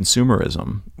sense of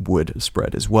consumerism would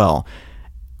spread as well.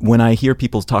 When I hear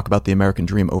people talk about the American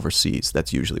dream overseas,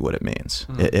 that's usually what it means.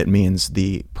 It means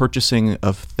the purchasing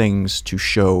of things to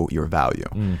show your value.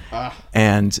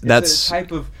 And that's... a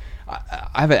type of...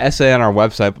 I have an essay on our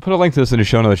website. Put a link to this in the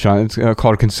show notes, Sean. It's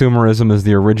called "Consumerism is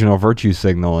the Original Virtue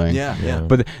Signaling." Yeah.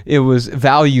 But it was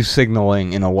value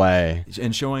signaling in a way.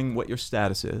 And showing what your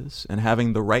status is, and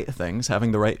having the right things,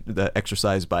 having the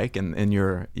exercise bike and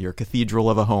your cathedral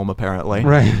of a home, apparently.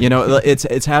 Right. You know,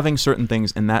 it's having certain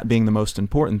things, and that being the most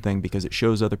important thing, because it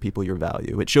shows other people your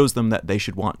value. It shows them that they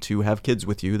should want to have kids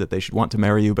with you, that they should want to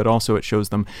marry you, but also it shows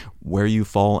them where you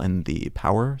fall in the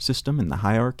power system, in the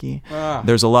hierarchy.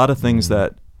 There's a lot of things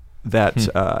that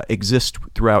exist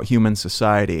throughout human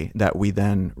society that we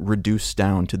then reduce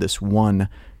down to this one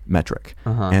metric.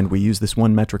 And we use this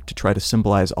one metric to try to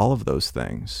symbolize all of those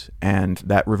things. And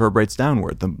that reverberates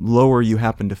downward. The lower you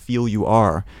happen to feel you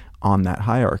are on that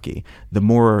hierarchy, the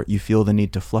more you feel the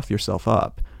need to fluff yourself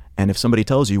up. And if somebody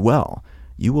tells you, well,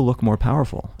 you will look more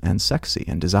powerful and sexy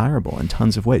and desirable in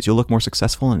tons of ways. You'll look more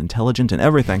successful and intelligent and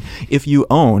everything if you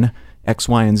own X,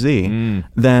 Y, and Z,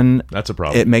 then that's a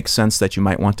problem. It makes sense that you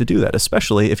might want to do that,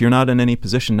 especially if you're not in any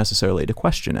position necessarily to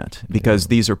question it, because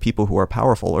these are people who are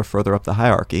powerful or further up the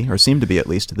hierarchy, or seem to be at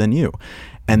least, than you.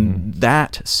 And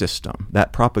that system,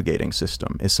 that propagating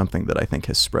system, is something that I think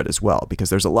has spread as well, because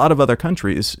there's a lot of other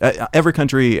countries. Every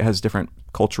country has different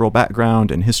cultural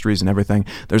background and histories and everything.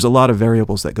 There's a lot of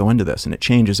variables that go into this, and it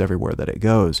changes everywhere that it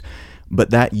goes. But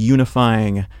that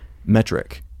unifying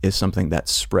metric is something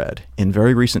that's spread in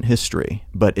very recent history,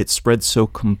 but it spread so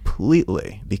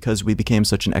completely because we became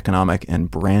such an economic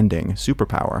and branding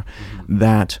superpower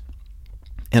that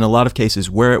in a lot of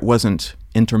cases where it wasn't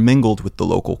intermingled with the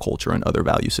local culture and other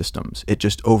value systems, it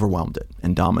just overwhelmed it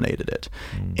and dominated it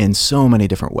in so many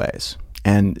different ways.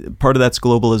 And part of that's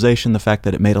globalization, the fact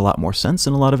that it made a lot more sense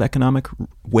in a lot of economic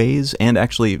ways, and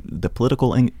actually the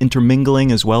political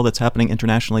intermingling as well that's happening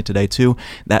internationally today too.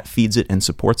 That feeds it and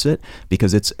supports it,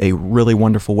 because it's a really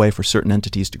wonderful way for certain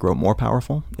entities to grow more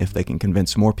powerful if they can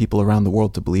convince more people around the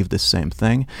world to believe this same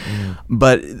thing.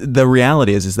 But the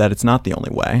reality is that it's not the only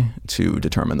way to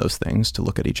determine those things, to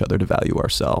look at each other, to value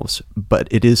ourselves. But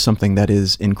it is something that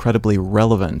is incredibly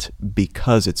relevant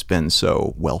because it's been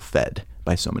so well fed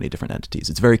by so many different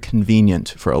entities. It's very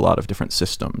convenient for a lot of different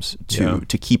systems to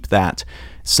keep that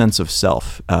sense of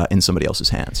self in somebody else's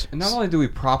hands. And not only do we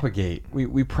propagate,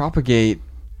 we propagate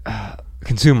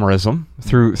consumerism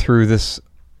through this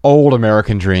old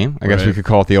American dream. I guess we could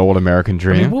call it the old American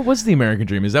dream. I mean, what was the American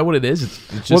dream? Is that what it is?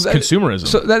 It's just consumerism.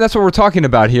 So that's what we're talking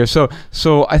about here.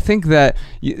 So I think that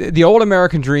the old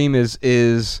American dream is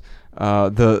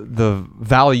the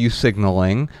value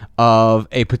signaling of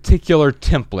a particular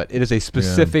template. It is a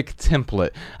specific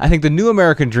template. I think the new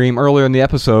American dream, earlier in the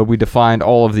episode, we defined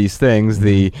all of these things: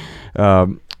 the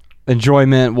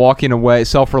enjoyment, walking away,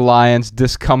 self-reliance,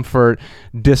 discomfort,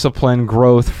 discipline,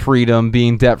 growth, freedom,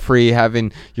 being debt-free,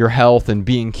 having your health, and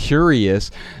being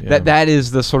curious. That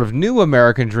is the sort of new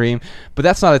American dream. But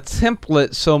that's not a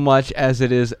template so much as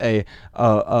it is a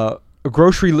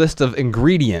grocery list of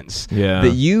ingredients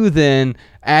that you then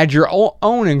add your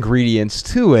own ingredients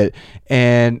to it,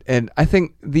 and I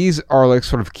think these are like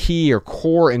sort of key or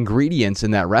core ingredients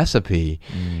in that recipe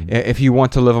if you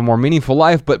want to live a more meaningful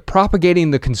life. But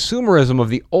propagating the consumerism of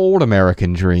the old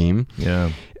American dream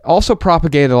also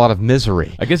propagated a lot of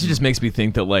misery. I guess it just makes me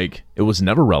think that like it was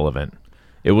never relevant.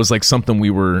 It was like something we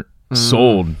were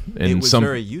sold, and it was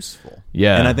very useful.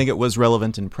 And I think it was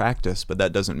relevant in practice, but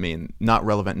that doesn't mean not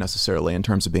relevant necessarily in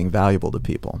terms of being valuable to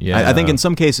people. I think in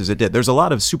some cases it did. There's a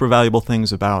lot of super valuable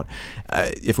things about,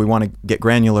 if we want to get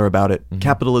granular about it,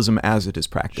 capitalism as it is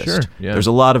practiced. There's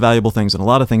a lot of valuable things and a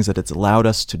lot of things that it's allowed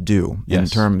us to do in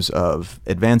terms of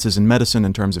advances in medicine,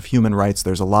 in terms of human rights.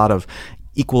 There's a lot of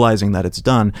equalizing that it's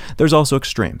done. There's also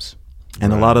extremes.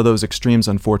 And a lot of those extremes,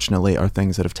 unfortunately, are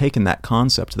things that have taken that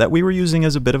concept that we were using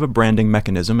as a bit of a branding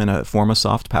mechanism in a form of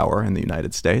soft power in the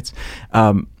United States.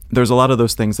 There's a lot of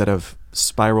those things that have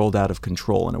spiraled out of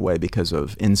control in a way because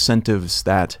of incentives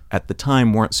that at the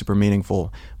time weren't super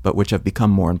meaningful, but which have become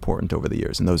more important over the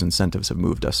years. And those incentives have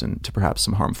moved us into perhaps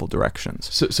some harmful directions.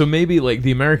 So maybe like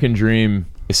the American dream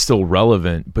is still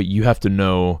relevant, but you have to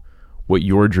know what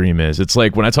your dream is. It's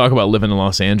like when I talk about living in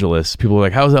Los Angeles, people are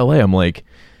like, how's LA? I'm like,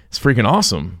 it's freaking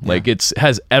awesome. Like it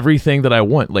has everything that I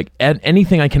want. Like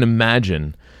anything I can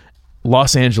imagine,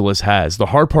 Los Angeles has. The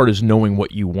hard part is knowing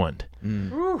what you want.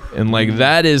 And like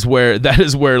that is where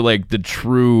like the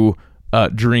true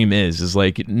dream is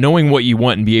like knowing what you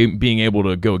want and being able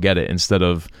to go get it instead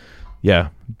of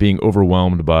being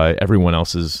overwhelmed by everyone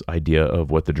else's idea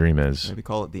of what the dream is. Maybe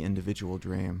call it the individual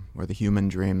dream or the human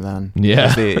dream then.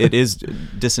 It is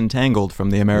disentangled from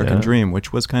the American dream,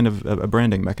 which was kind of a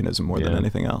branding mechanism more than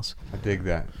anything else. I dig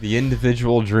that. The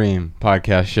Individual Dream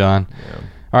podcast, Sean.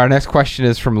 All right, next question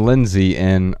is from Lindsay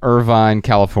in Irvine,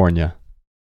 California.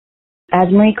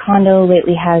 As Marie Kondo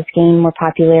lately has gained more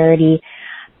popularity,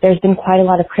 there's been quite a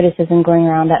lot of criticism going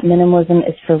around that minimalism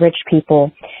is for rich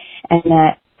people and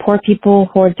that poor people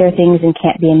hoard their things and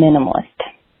can't be a minimalist.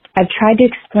 I've tried to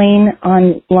explain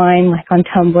online, like on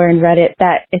Tumblr and Reddit,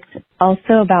 that it's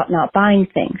also about not buying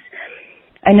things.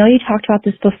 I know you talked about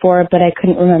this before, but I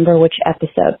couldn't remember which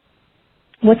episode.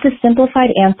 What's a simplified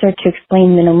answer to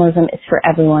explain minimalism is for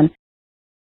everyone?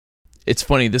 It's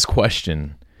funny, this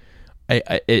question,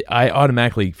 I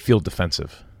automatically feel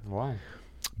defensive. Why?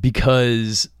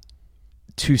 Because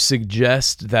to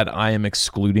suggest that I am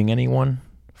excluding anyone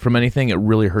from anything, it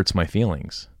really hurts my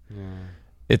feelings.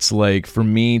 It's like for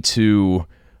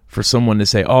someone to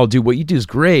say, oh dude, what you do is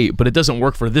great, but it doesn't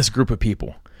work for this group of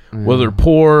people, whether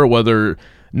poor, whether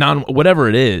whatever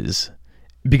it is,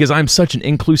 because I'm such an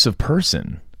inclusive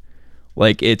person.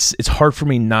 Like it's hard for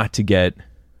me not to get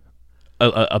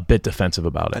a bit defensive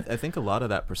about it. I think a lot of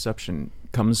that perception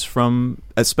comes from,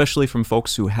 especially from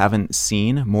folks who haven't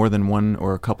seen more than one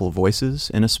or a couple of voices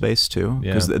in a space too.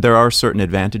 Because there are certain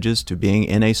advantages to being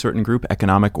in a certain group,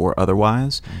 economic or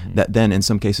otherwise, that then in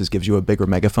some cases gives you a bigger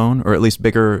megaphone, or at least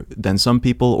bigger than some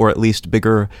people, or at least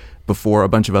bigger before a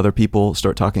bunch of other people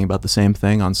start talking about the same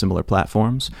thing on similar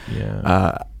platforms.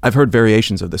 I've heard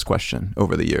variations of this question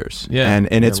over the years. And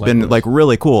it's been like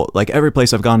really cool. Like every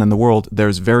place I've gone in the world,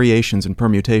 there's variations and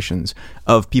permutations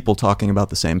of people talking about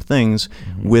the same things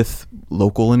with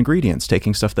local ingredients,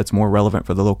 taking stuff that's more relevant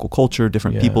for the local culture,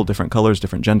 different people, different colors,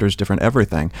 different genders, different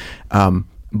everything.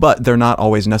 But they're not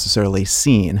always necessarily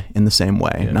seen in the same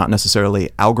way, not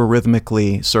necessarily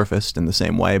algorithmically surfaced in the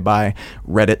same way by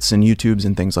Reddits and YouTubes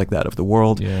and things like that of the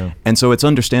world. And so it's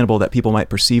understandable that people might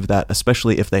perceive that,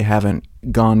 especially if they haven't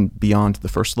gone beyond the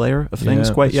first layer of things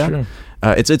quite yet. True.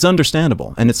 It's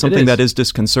understandable, and it's something that is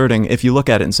disconcerting if you look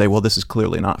at it and say, well, this is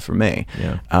clearly not for me.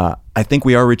 I think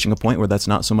we are reaching a point where that's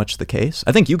not so much the case.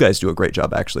 I think you guys do a great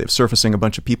job, actually, of surfacing a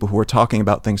bunch of people who are talking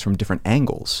about things from different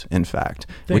angles, in fact,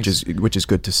 which is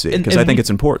good to see, because I think it's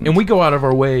important. And we go out of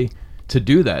our way to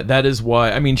do that. That is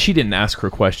why, I mean, she didn't ask her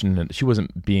question, and she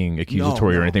wasn't being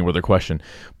accusatory or anything with her question.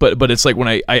 But it's like when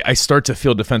I start to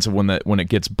feel defensive when it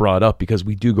gets brought up, because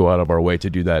we do go out of our way to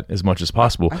do that as much as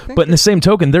possible. But in the same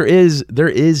token, there is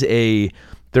a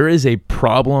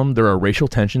problem. There are racial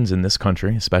tensions in this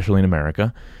country, especially in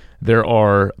America. There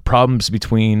are problems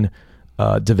between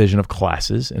division of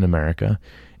classes in America.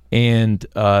 And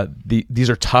these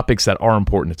are topics that are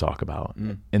important to talk about,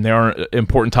 and they are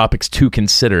important topics to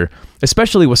consider,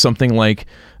 especially with something like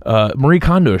Marie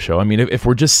Kondo's show. I mean, if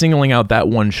we're just singling out that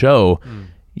one show,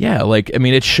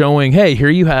 it's showing, hey, here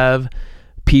you have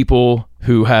people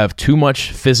who have too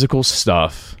much physical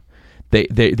stuff.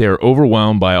 They're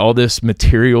overwhelmed by all this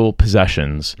material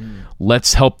possessions.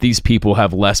 Let's help these people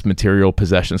have less material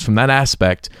possessions. From that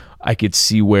aspect, I could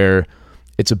see where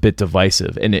it's a bit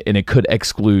divisive, and it could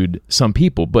exclude some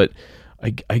people. But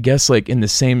I guess like in the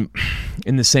same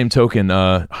token,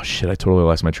 I totally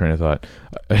lost my train of thought.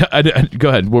 Go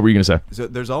ahead. What were you going to say? So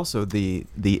there's also the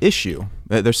issue.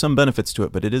 There's some benefits to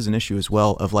it, but it is an issue as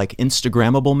well of like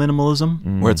Instagrammable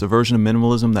minimalism, where it's a version of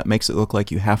minimalism that makes it look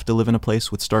like you have to live in a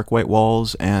place with stark white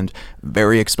walls and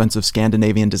very expensive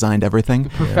Scandinavian designed everything.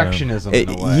 Perfectionism in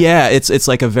a way. Yeah, it's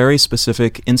like a very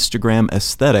specific Instagram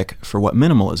aesthetic for what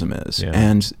minimalism is.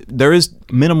 And there is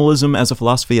minimalism as a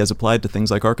philosophy as applied to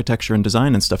things like architecture and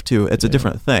design and stuff too. It's a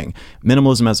different thing.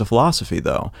 Minimalism as a philosophy,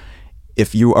 though,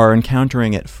 if you are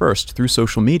encountering it first through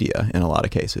social media, in a lot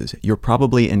of cases, you're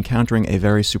probably encountering a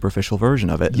very superficial version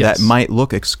of it that might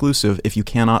look exclusive if you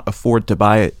cannot afford to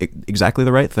buy exactly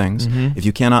the right things. If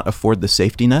you cannot afford the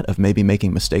safety net of maybe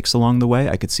making mistakes along the way,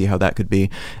 I could see how that could be,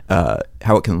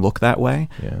 how it can look that way.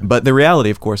 But the reality,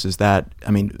 of course, is that,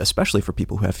 I mean, especially for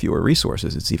people who have fewer resours,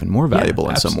 it's even more valuable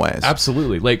in some ways.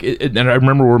 Absolutely. Like, and I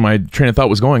remember where my train of thought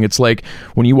was going. It's like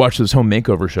when you watch those home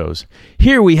makeover shows.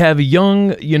 Here we have a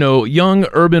young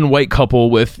urban white couple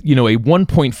with, a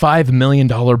 $1.5 million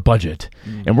budget,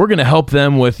 and we're going to help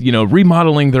them with,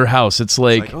 remodeling their house. It's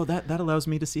like, oh, that allows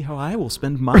me to see how I will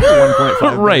spend my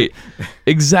 1.5 right.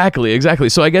 Exactly.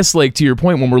 So I guess, like, to your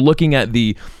point, when we're looking at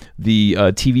the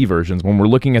TV versions, when we're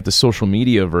looking at the social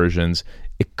media versions,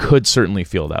 it could certainly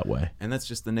feel that way. And that's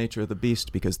just the nature of the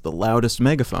beast, because the loudest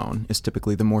megaphone is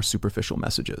typically the more superficial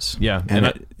messages. Yeah.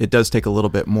 And it does take a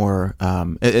little bit more,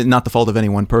 not the fault of any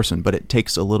one person, but it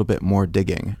takes a little bit more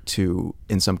digging to,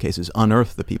 in some cases,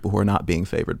 unearth the people who are not being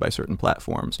favored by certain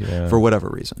platforms for whatever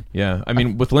reason. Yeah. I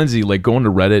mean, with Lindsay, like going to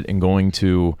Reddit and going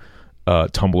to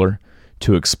Tumblr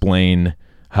to explain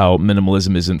how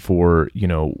minimalism isn't for,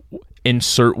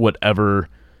 insert whatever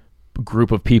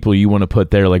group of people you want to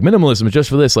put there, like minimalism is just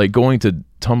for this, like going to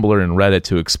Tumblr and Reddit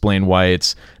to explain why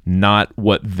it's not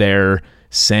what they're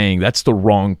saying. That's the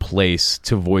wrong place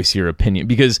to voice your opinion,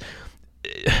 because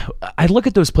I look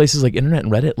at those places like internet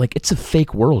and Reddit, like it's a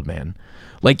fake world, man.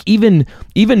 Like even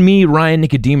me, Ryan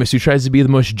Nicodemus, who tries to be the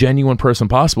most genuine person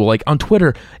possible, like on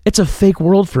Twitter, it's a fake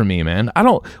world for me, man.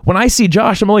 When I see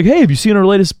Josh, I'm like, hey, have you seen our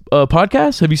latest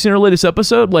podcast? Have you seen our latest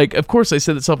episode? Like, of course I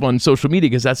set this up on social media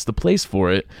because that's the place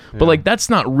for it. But like, that's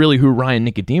not really who Ryan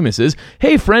Nicodemus is.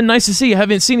 Hey friend, nice to see you.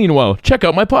 Haven't seen you in a while. Check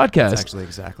out my podcast. That's actually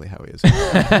exactly how he is.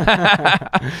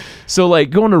 So like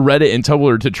going to Reddit and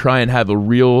Tumblr to try and have a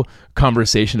real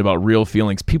conversation about real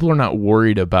feelings. People are not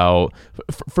worried about,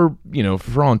 for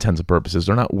all intents and purposes,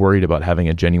 they're not worried about having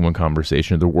a genuine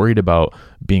conversation. They're worried about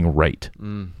being right.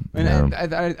 And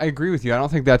I agree with you. I don't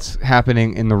think that's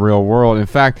happening in the real world. In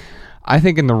fact, I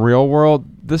think in the real world,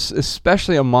 this,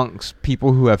 especially amongst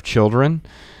people who have children,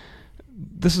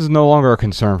 this is no longer a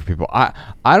concern for people. I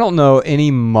don't know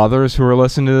any mothers who are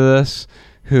listening to this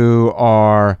who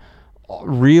are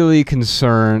really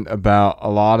concerned about a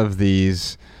lot of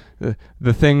these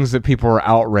the things that people are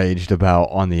outraged about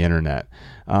on the internet.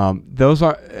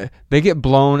 They get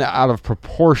blown out of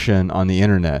proportion on the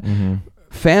internet.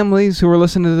 Families who are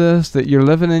listening to this, that you're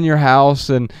living in your house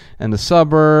and the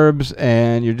suburbs,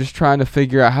 and you're just trying to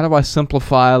figure out, how do I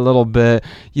simplify a little bit?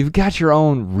 You've got your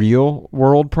own real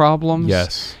world problems.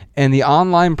 Yes. And the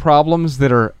online problems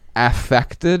that are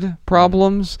affected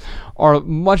problems are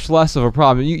much less of a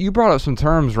problem. You brought up some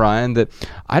terms, Ryan, that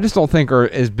I just don't think are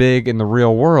as big in the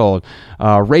real world.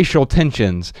 Racial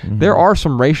tensions. There are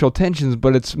some racial tensions,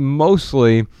 but it's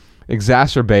mostly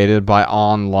exacerbated by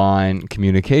online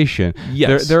communication.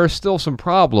 Yes. There are still some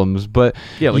problems, but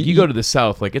like you go to the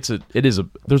South, like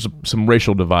there's some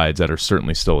racial divides that are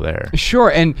certainly still there.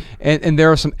 Sure, and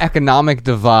there are some economic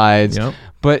divides. Yep.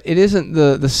 But it isn't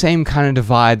the same kind of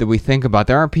divide that we think about.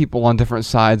 There aren't people on different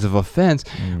sides of a fence.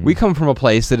 We come from a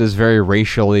place that is very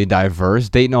racially diverse.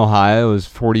 Dayton, Ohio is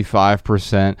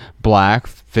 45% black,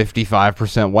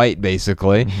 55% white,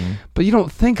 basically. But you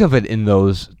don't think of it in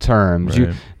those terms.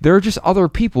 Right. There are just other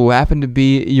people who happen to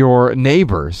be your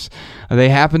neighbors. They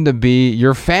happen to be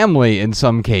your family in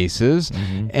some cases.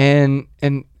 And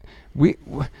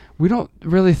we don't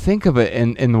really think of it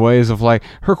in ways of, like,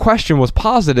 her question was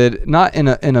posited not in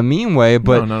a mean way,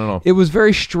 but no. It was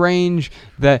very strange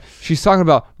that she's talking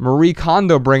about Marie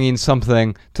Kondo bringing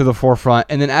something to the forefront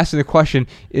and then asking the question,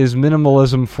 is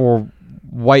minimalism for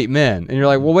white men? And you're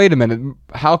like, well, wait a minute,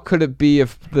 how could it be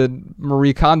if the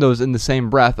Marie Kondo is in the same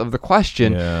breath of the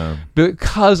question? Yeah.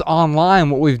 Because online,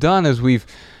 what we've done is we've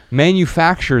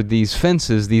manufactured these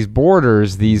fences, these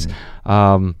borders, these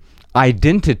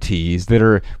identities that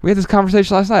are, we had this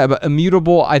conversation last night about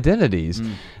immutable identities,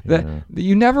 that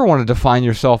you never want to define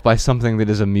yourself by something that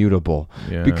is immutable,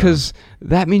 because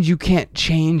that means you can't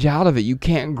change out of it, you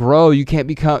can't grow, you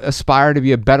can't aspire to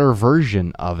be a better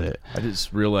version of it. I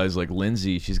just realized, like,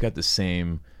 Lindsay, she's got the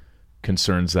same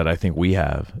concerns that I think we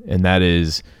have, and that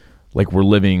is, like, we're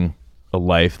living a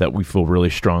life that we feel really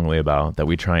strongly about, that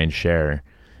we try and share,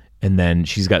 and then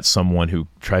she's got someone who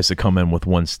tries to come in with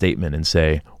one statement and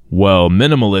say, well,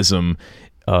 minimalism,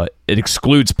 it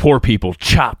excludes poor people,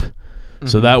 chop.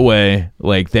 So that way,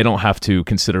 like, they don't have to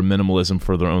consider minimalism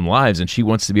for their own lives. And she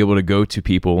wants to be able to go to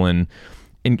people and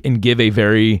give a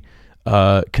very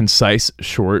concise,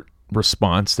 short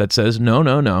response that says, no.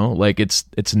 Like,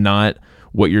 it's not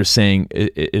what you're saying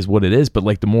is what it is. But,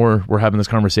 like, the more we're having this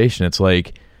conversation, it's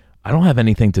like, I don't have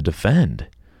anything to defend.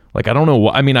 Like, I don't know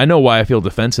why. I mean, I know why I feel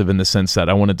defensive, in the sense that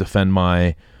I want to defend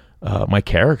my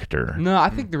character. No, I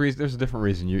think there's a different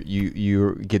reason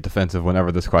you get defensive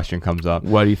whenever this question comes up.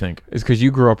 Why do you think? It's because you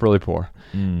grew up really poor,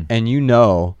 and you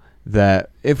know that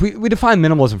if we define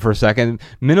minimalism for a second,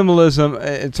 minimalism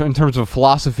in terms of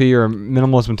philosophy, or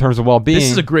minimalism in terms of well-being.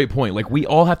 This is a great point. Like, we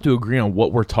all have to agree on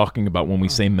what we're talking about when we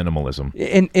say minimalism,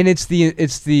 and it's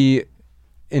the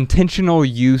intentional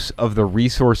use of the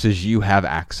resources you have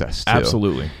access to.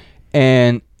 Absolutely.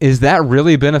 And is that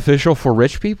really beneficial for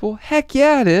rich people? Heck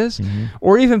yeah, it is.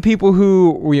 Or even people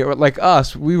who, like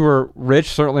us, we were rich,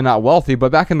 certainly not wealthy,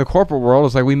 but back in the corporate world,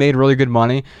 it's like we made really good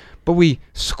money, but we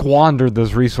squandered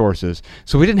those resources.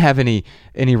 So we didn't have any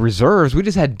reserves. We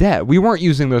just had debt. We weren't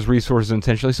using those resources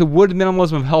intentionally. So would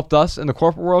minimalism have helped us in the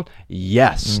corporate world?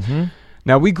 Yes.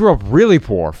 Now, we grew up really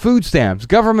poor. Food stamps,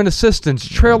 government assistance,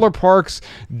 trailer parks,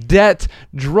 debt,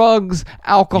 drugs,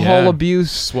 alcohol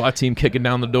abuse. SWAT team kicking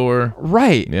down the door.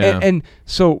 Right. Yeah. And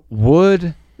so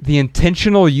would the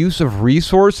intentional use of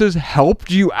resources helped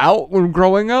you out when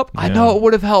growing up? I know it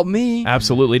would have helped me.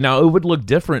 Absolutely. Now, it would look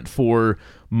different for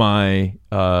my,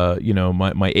 my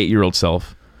 8-year-old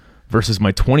self versus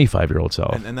my 25-year-old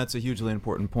self. And that's a hugely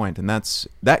important point. And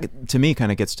that, to me,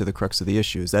 kind of gets to the crux of the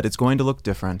issue, is that it's going to look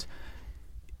different.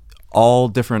 All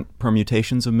different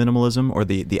permutations of minimalism, or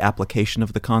the application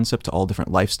of the concept to all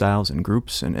different lifestyles and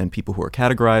groups and people who are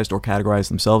categorized or categorize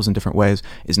themselves in different ways,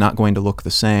 is not going to look the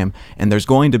same. And there's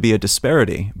going to be a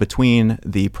disparity between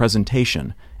the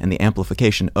presentation and the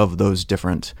amplification of those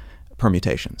different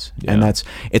permutations. And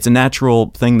it's a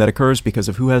natural thing that occurs because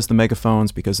of who has the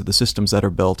megaphones, because of the systems that are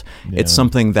built. It's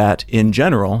something that, in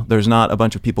general, there's not a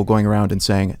bunch of people going around and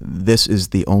saying, this is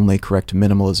the only correct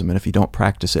minimalism, and if you don't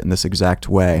practice it in this exact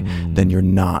way, then you're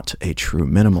not a true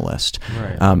minimalist.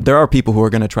 Right. There are people who are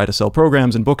going to try to sell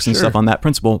programs and books and stuff on that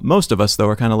principle. Most of us, though,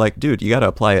 are kind of like, dude, you got to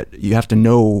apply it. You have to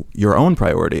know your own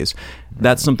priorities.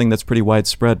 That's something that's pretty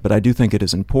widespread, but I do think it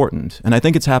is important. And I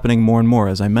think it's happening more and more,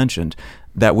 as I mentioned,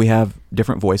 that we have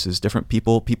different voices, different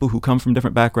people who come from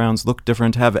different backgrounds, look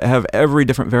different, have every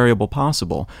different variable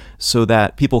possible, so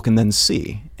that people can then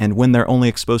see. And when they're only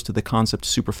exposed to the concept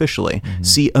superficially,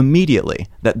 see immediately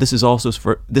that this is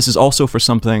also for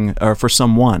something, or for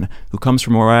someone who comes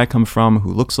from where I come from,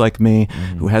 who looks like me,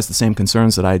 who has the same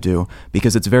concerns that I do,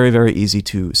 because it's very, very easy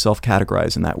to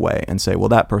self-categorize in that way and say, well,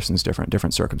 that person's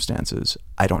different circumstances.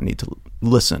 I don't need to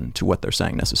listen to what they're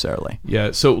saying necessarily.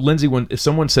 Yeah. So Lindsay, if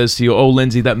someone says to you, "Oh,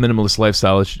 Lindsay, that minimalist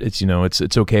lifestyle,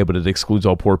 it's okay, but it excludes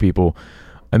all poor people,"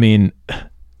 I mean,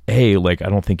 I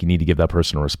don't think you need to give that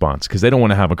person a response, because they don't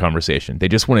want to have a conversation. They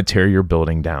just want to tear your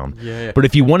building down. Yeah. But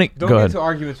if you want to don't go get ahead. into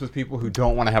arguments with people who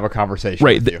don't want to have a conversation.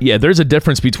 Right. With you. There's a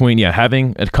difference between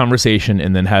having a conversation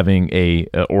and then having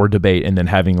or debate and then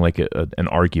having like an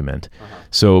argument.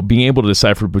 So being able to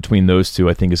decipher between those two,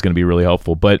 I think, is going to be really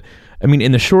helpful. But I mean,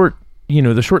 in the short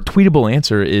tweetable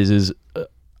answer is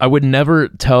I would never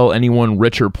tell anyone,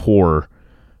 rich or poor,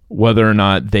 whether or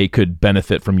not they could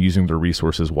benefit from using their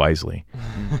resources wisely.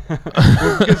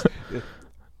 Because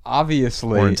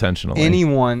obviously, or intentionally,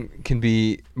 anyone can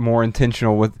benefit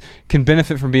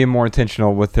from being more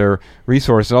intentional with their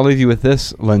resources. I'll leave you with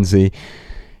this, Lindsay.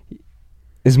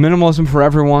 Is minimalism for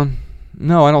everyone?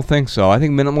 No, I don't think so. I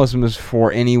think minimalism is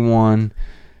for anyone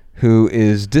who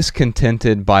is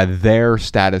discontented by their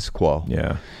status quo.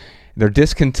 Yeah. They're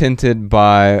discontented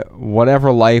by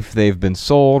whatever life they've been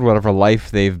sold, whatever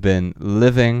life they've been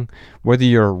living, whether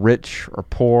you're rich or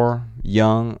poor,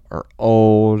 young or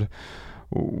old,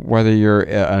 whether you're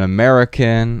an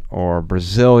American or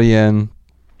Brazilian,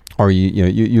 or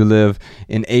you live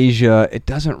in Asia. It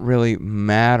doesn't really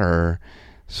matter,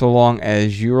 so long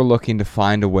as you're looking to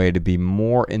find a way to be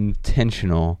more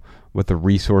intentional with the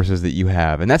resources that you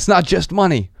have. And that's not just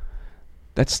money.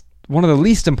 That's one of the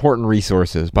least important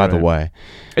resources, by the way.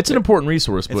 It's an important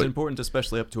resource, but it's important,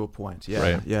 especially up to a point. Yeah,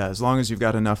 right. Yeah. As long as you've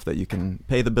got enough that you can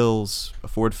pay the bills,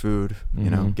 afford food,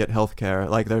 get health care.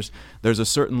 Like there's a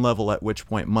certain level at which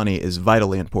point money is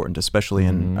vitally important, especially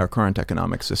in our current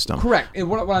economic system. Correct. And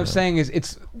what I'm saying is,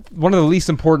 it's one of the least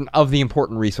important of the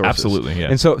important resources. Absolutely. Yeah.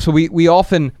 And so we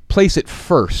often place it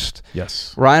first.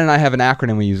 Yes. Ryan and I have an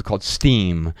acronym we use called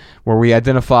STEAM, where we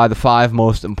identify the 5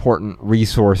 most important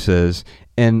resources.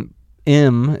 And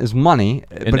M is money,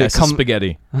 and but S is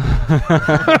spaghetti.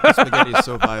 Spaghetti is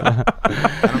so vital.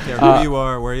 I don't care who you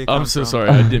are, where you come from. I'm so sorry.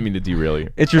 I didn't mean to derail you.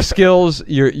 It's your skills,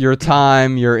 your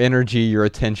time, your energy, your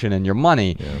attention, and your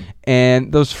money. Yeah.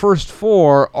 And those first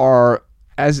 4 are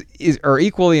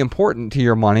equally important to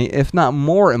your money, if not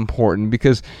more important,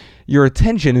 because your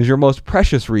attention is your most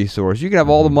precious resource. You can have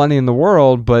all the money in the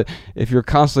world, but if you're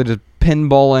constantly just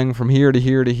pinballing from here to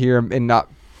here to here and not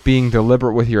being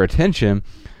deliberate with your attention,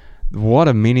 what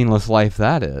a meaningless life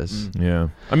that is. Yeah.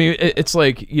 I mean, it's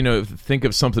like, think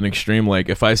of something extreme. Like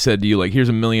if I said to you, like, here's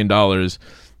 $1 million,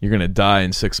 you're going to die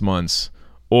in 6 months,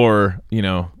 or,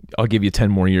 I'll give you 10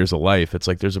 more years of life. It's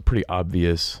like, there's a pretty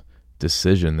obvious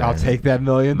decision there. I'll take that $1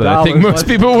 million. But I think most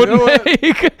people wouldn't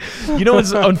make. You know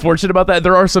what's unfortunate about that?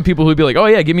 There are some people who'd be like, "Oh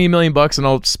yeah, give me $1 million and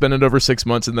I'll spend it over 6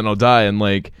 months and then I'll die." And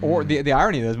like, or the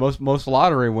irony is most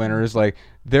lottery winners, like,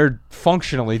 they're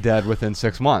functionally dead within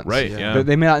 6 months. Right. Yeah.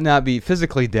 They may not be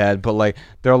physically dead, but like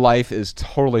their life is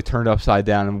totally turned upside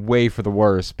down and way for the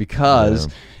worse, because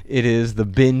it is the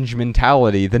binge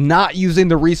mentality, the not using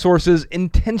the resources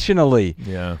intentionally.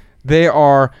 Yeah. They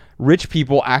are rich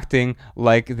people acting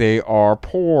like they are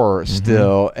poor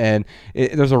still. And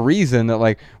there's a reason that,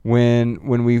 like, when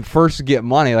we first get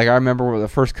money, like I remember the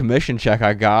first commission check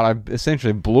I got, I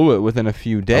essentially blew it within a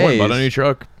few days. I went and bought a new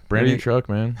truck. Brand new truck,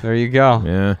 man. There you go.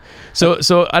 Yeah.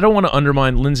 So I don't want to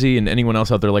undermine Lindsay and anyone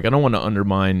else out there. Like, I don't want to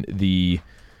undermine the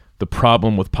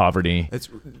problem with poverty.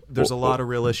 There's a lot of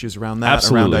real issues around that,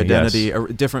 Absolutely, around identity, yes.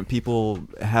 Different people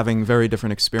having very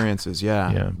different experiences.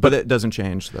 Yeah. But it doesn't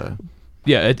change the.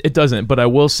 Yeah, it doesn't. But I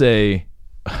will say,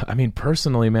 I mean,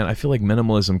 personally, man, I feel like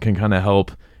minimalism can kind of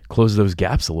help close those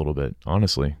gaps a little bit,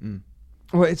 honestly.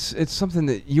 Well, it's something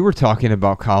that you were talking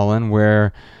about, Colin,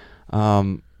 where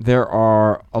there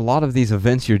are a lot of these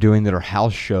events you're doing that are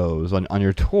house shows on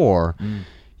your tour.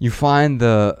 You find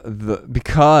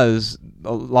because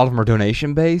a lot of them are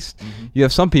donation based, you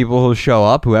have some people who show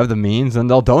up who have the means and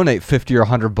they'll donate $50 or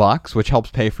 $100, which helps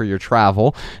pay for your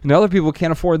travel. And other people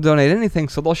can't afford to donate anything,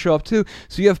 so they'll show up too.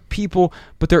 So you have people,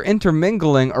 but they're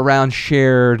intermingling around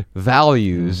shared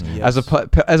values as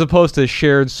opposed to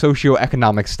shared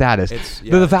socioeconomic status.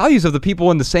 The values of the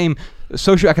people in the same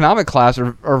socioeconomic class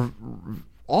are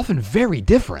often very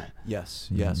different. Yes,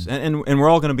 yes. And we're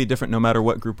all going to be different no matter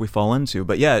what group we fall into.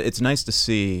 But yeah, it's nice to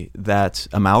see that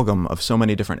amalgam of so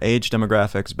many different age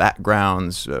demographics,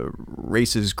 backgrounds,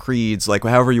 races, creeds, like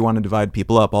however you want to divide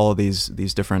people up, all of these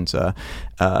different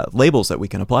labels that we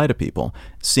can apply to people.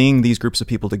 Seeing these groups of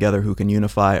people together who can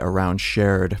unify around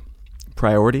shared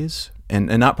priorities. And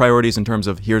not priorities in terms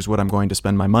of here's what I'm going to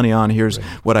spend my money on, here's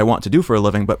what I want to do for a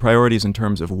living, but priorities in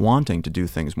terms of wanting to do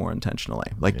things more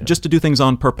intentionally. Like just to do things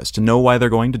on purpose, to know why they're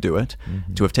going to do it,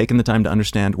 to have taken the time to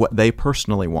understand what they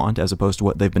personally want as opposed to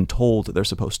what they've been told they're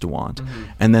supposed to want,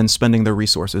 and then spending their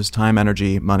resources, time,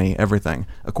 energy, money, everything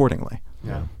accordingly.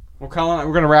 Yeah. Well, Colin,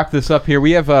 we're going to wrap this up here.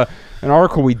 We have an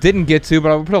article we didn't get to,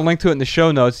 but I'll put a link to it in the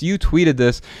show notes. You tweeted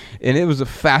this, and it was a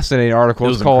fascinating article. It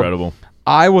was called incredible.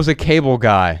 I Was a Cable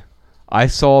Guy. I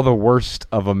Saw the Worst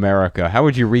of America. How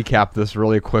would you recap this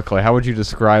really quickly? How would you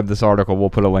describe this article? We'll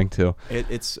put a link to.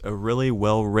 It's a really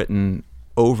well-written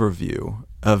overview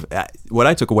of what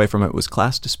I took away from it was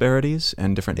class disparities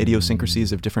and different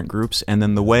idiosyncrasies of different groups, and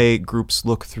then the way groups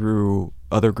look through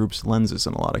other groups' lenses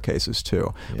in a lot of cases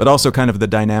too. Yeah. But also kind of the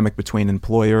dynamic between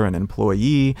employer and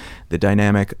employee, the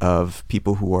dynamic of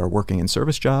people who are working in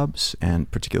service jobs, and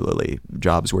particularly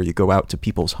jobs where you go out to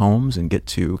people's homes and get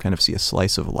to kind of see a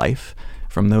slice of life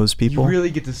from those people. You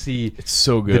really get to see It's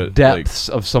so good. the depths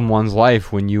of someone's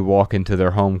life when you walk into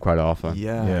their home quite often.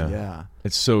 Yeah.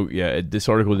 It's so this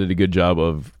article did a good job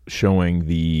of showing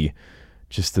the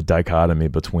dichotomy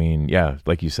between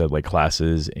like you said, like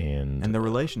classes and the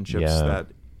relationships that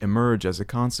emerge as a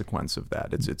consequence of that.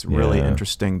 It's really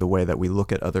interesting the way that we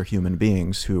look at other human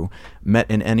beings who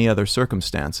met in any other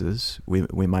circumstances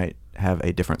we might have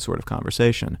a different sort of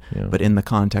conversation, but in the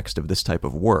context of this type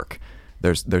of work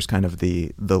there's kind of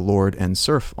the lord and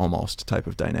serf almost type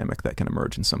of dynamic that can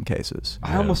emerge in some cases.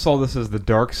 I almost saw this as the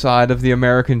dark side of the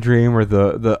American dream, or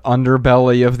the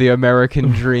underbelly of the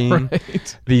American dream.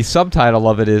 Right. The subtitle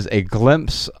of it is A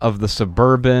Glimpse of the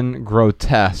Suburban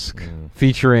Grotesque,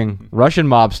 featuring Russian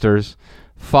mobsters,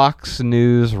 Fox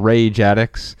News rage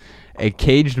addicts, a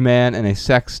caged man in a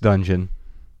sex dungeon,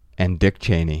 and Dick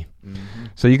Cheney.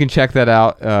 So you can check that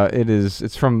out.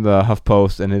 It's from the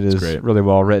HuffPost, and it is really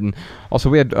well written. Also,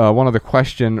 we had one other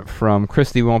question from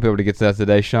Christy. We won't be able to get to that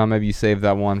today. Sean, maybe you save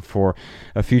that one for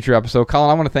a future episode. Colin,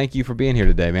 I want to thank you for being here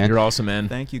today, man. You're awesome, man.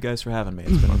 Thank you guys for having me.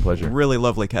 It's been a pleasure. Really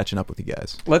lovely catching up with you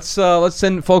guys. Let's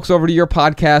send folks over to your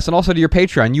podcast and also to your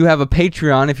Patreon. You have a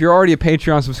Patreon. If you're already a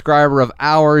Patreon subscriber of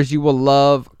ours, you will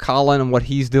love Colin and what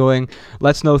he's doing.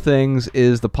 Let's Know Things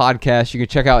is the podcast. You can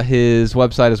check out his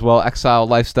website as well,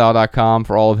 exilelifestyle.com,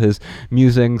 for all of his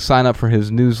musings. Sign up for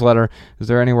his newsletter. Is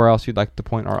there anywhere else you'd like to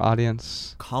point our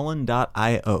audience?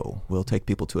 Colin.io will take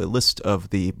people to a list of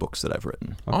the books that I've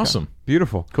written. Okay. Awesome.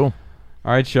 Beautiful. Cool.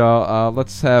 All right, y'all.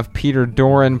 Let's have Peter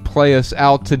Doran play us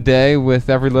out today with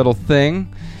Every Little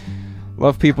Thing.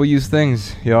 Love people, use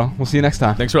things, y'all. We'll see you next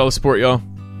time. Thanks for all the support, y'all.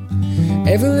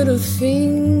 Every little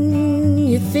thing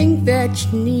you think that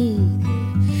you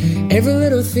need, every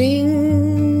little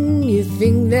thing you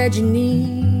think that you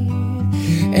need,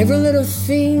 every little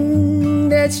thing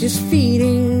that's just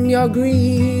feeding your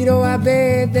greed. Oh, I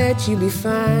bet that you'd be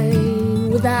fine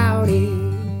without it.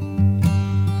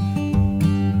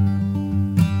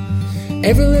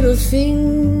 Every little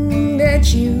thing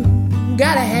that you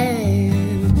gotta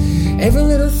have, every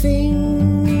little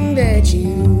thing that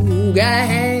you gotta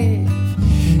have,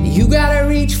 you gotta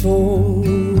reach for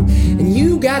and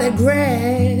you gotta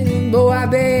grab. Oh, I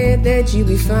bet that you'd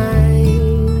be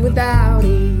fine without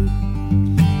it.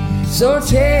 So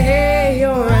tear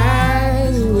your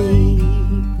eyes away,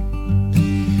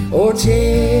 or tear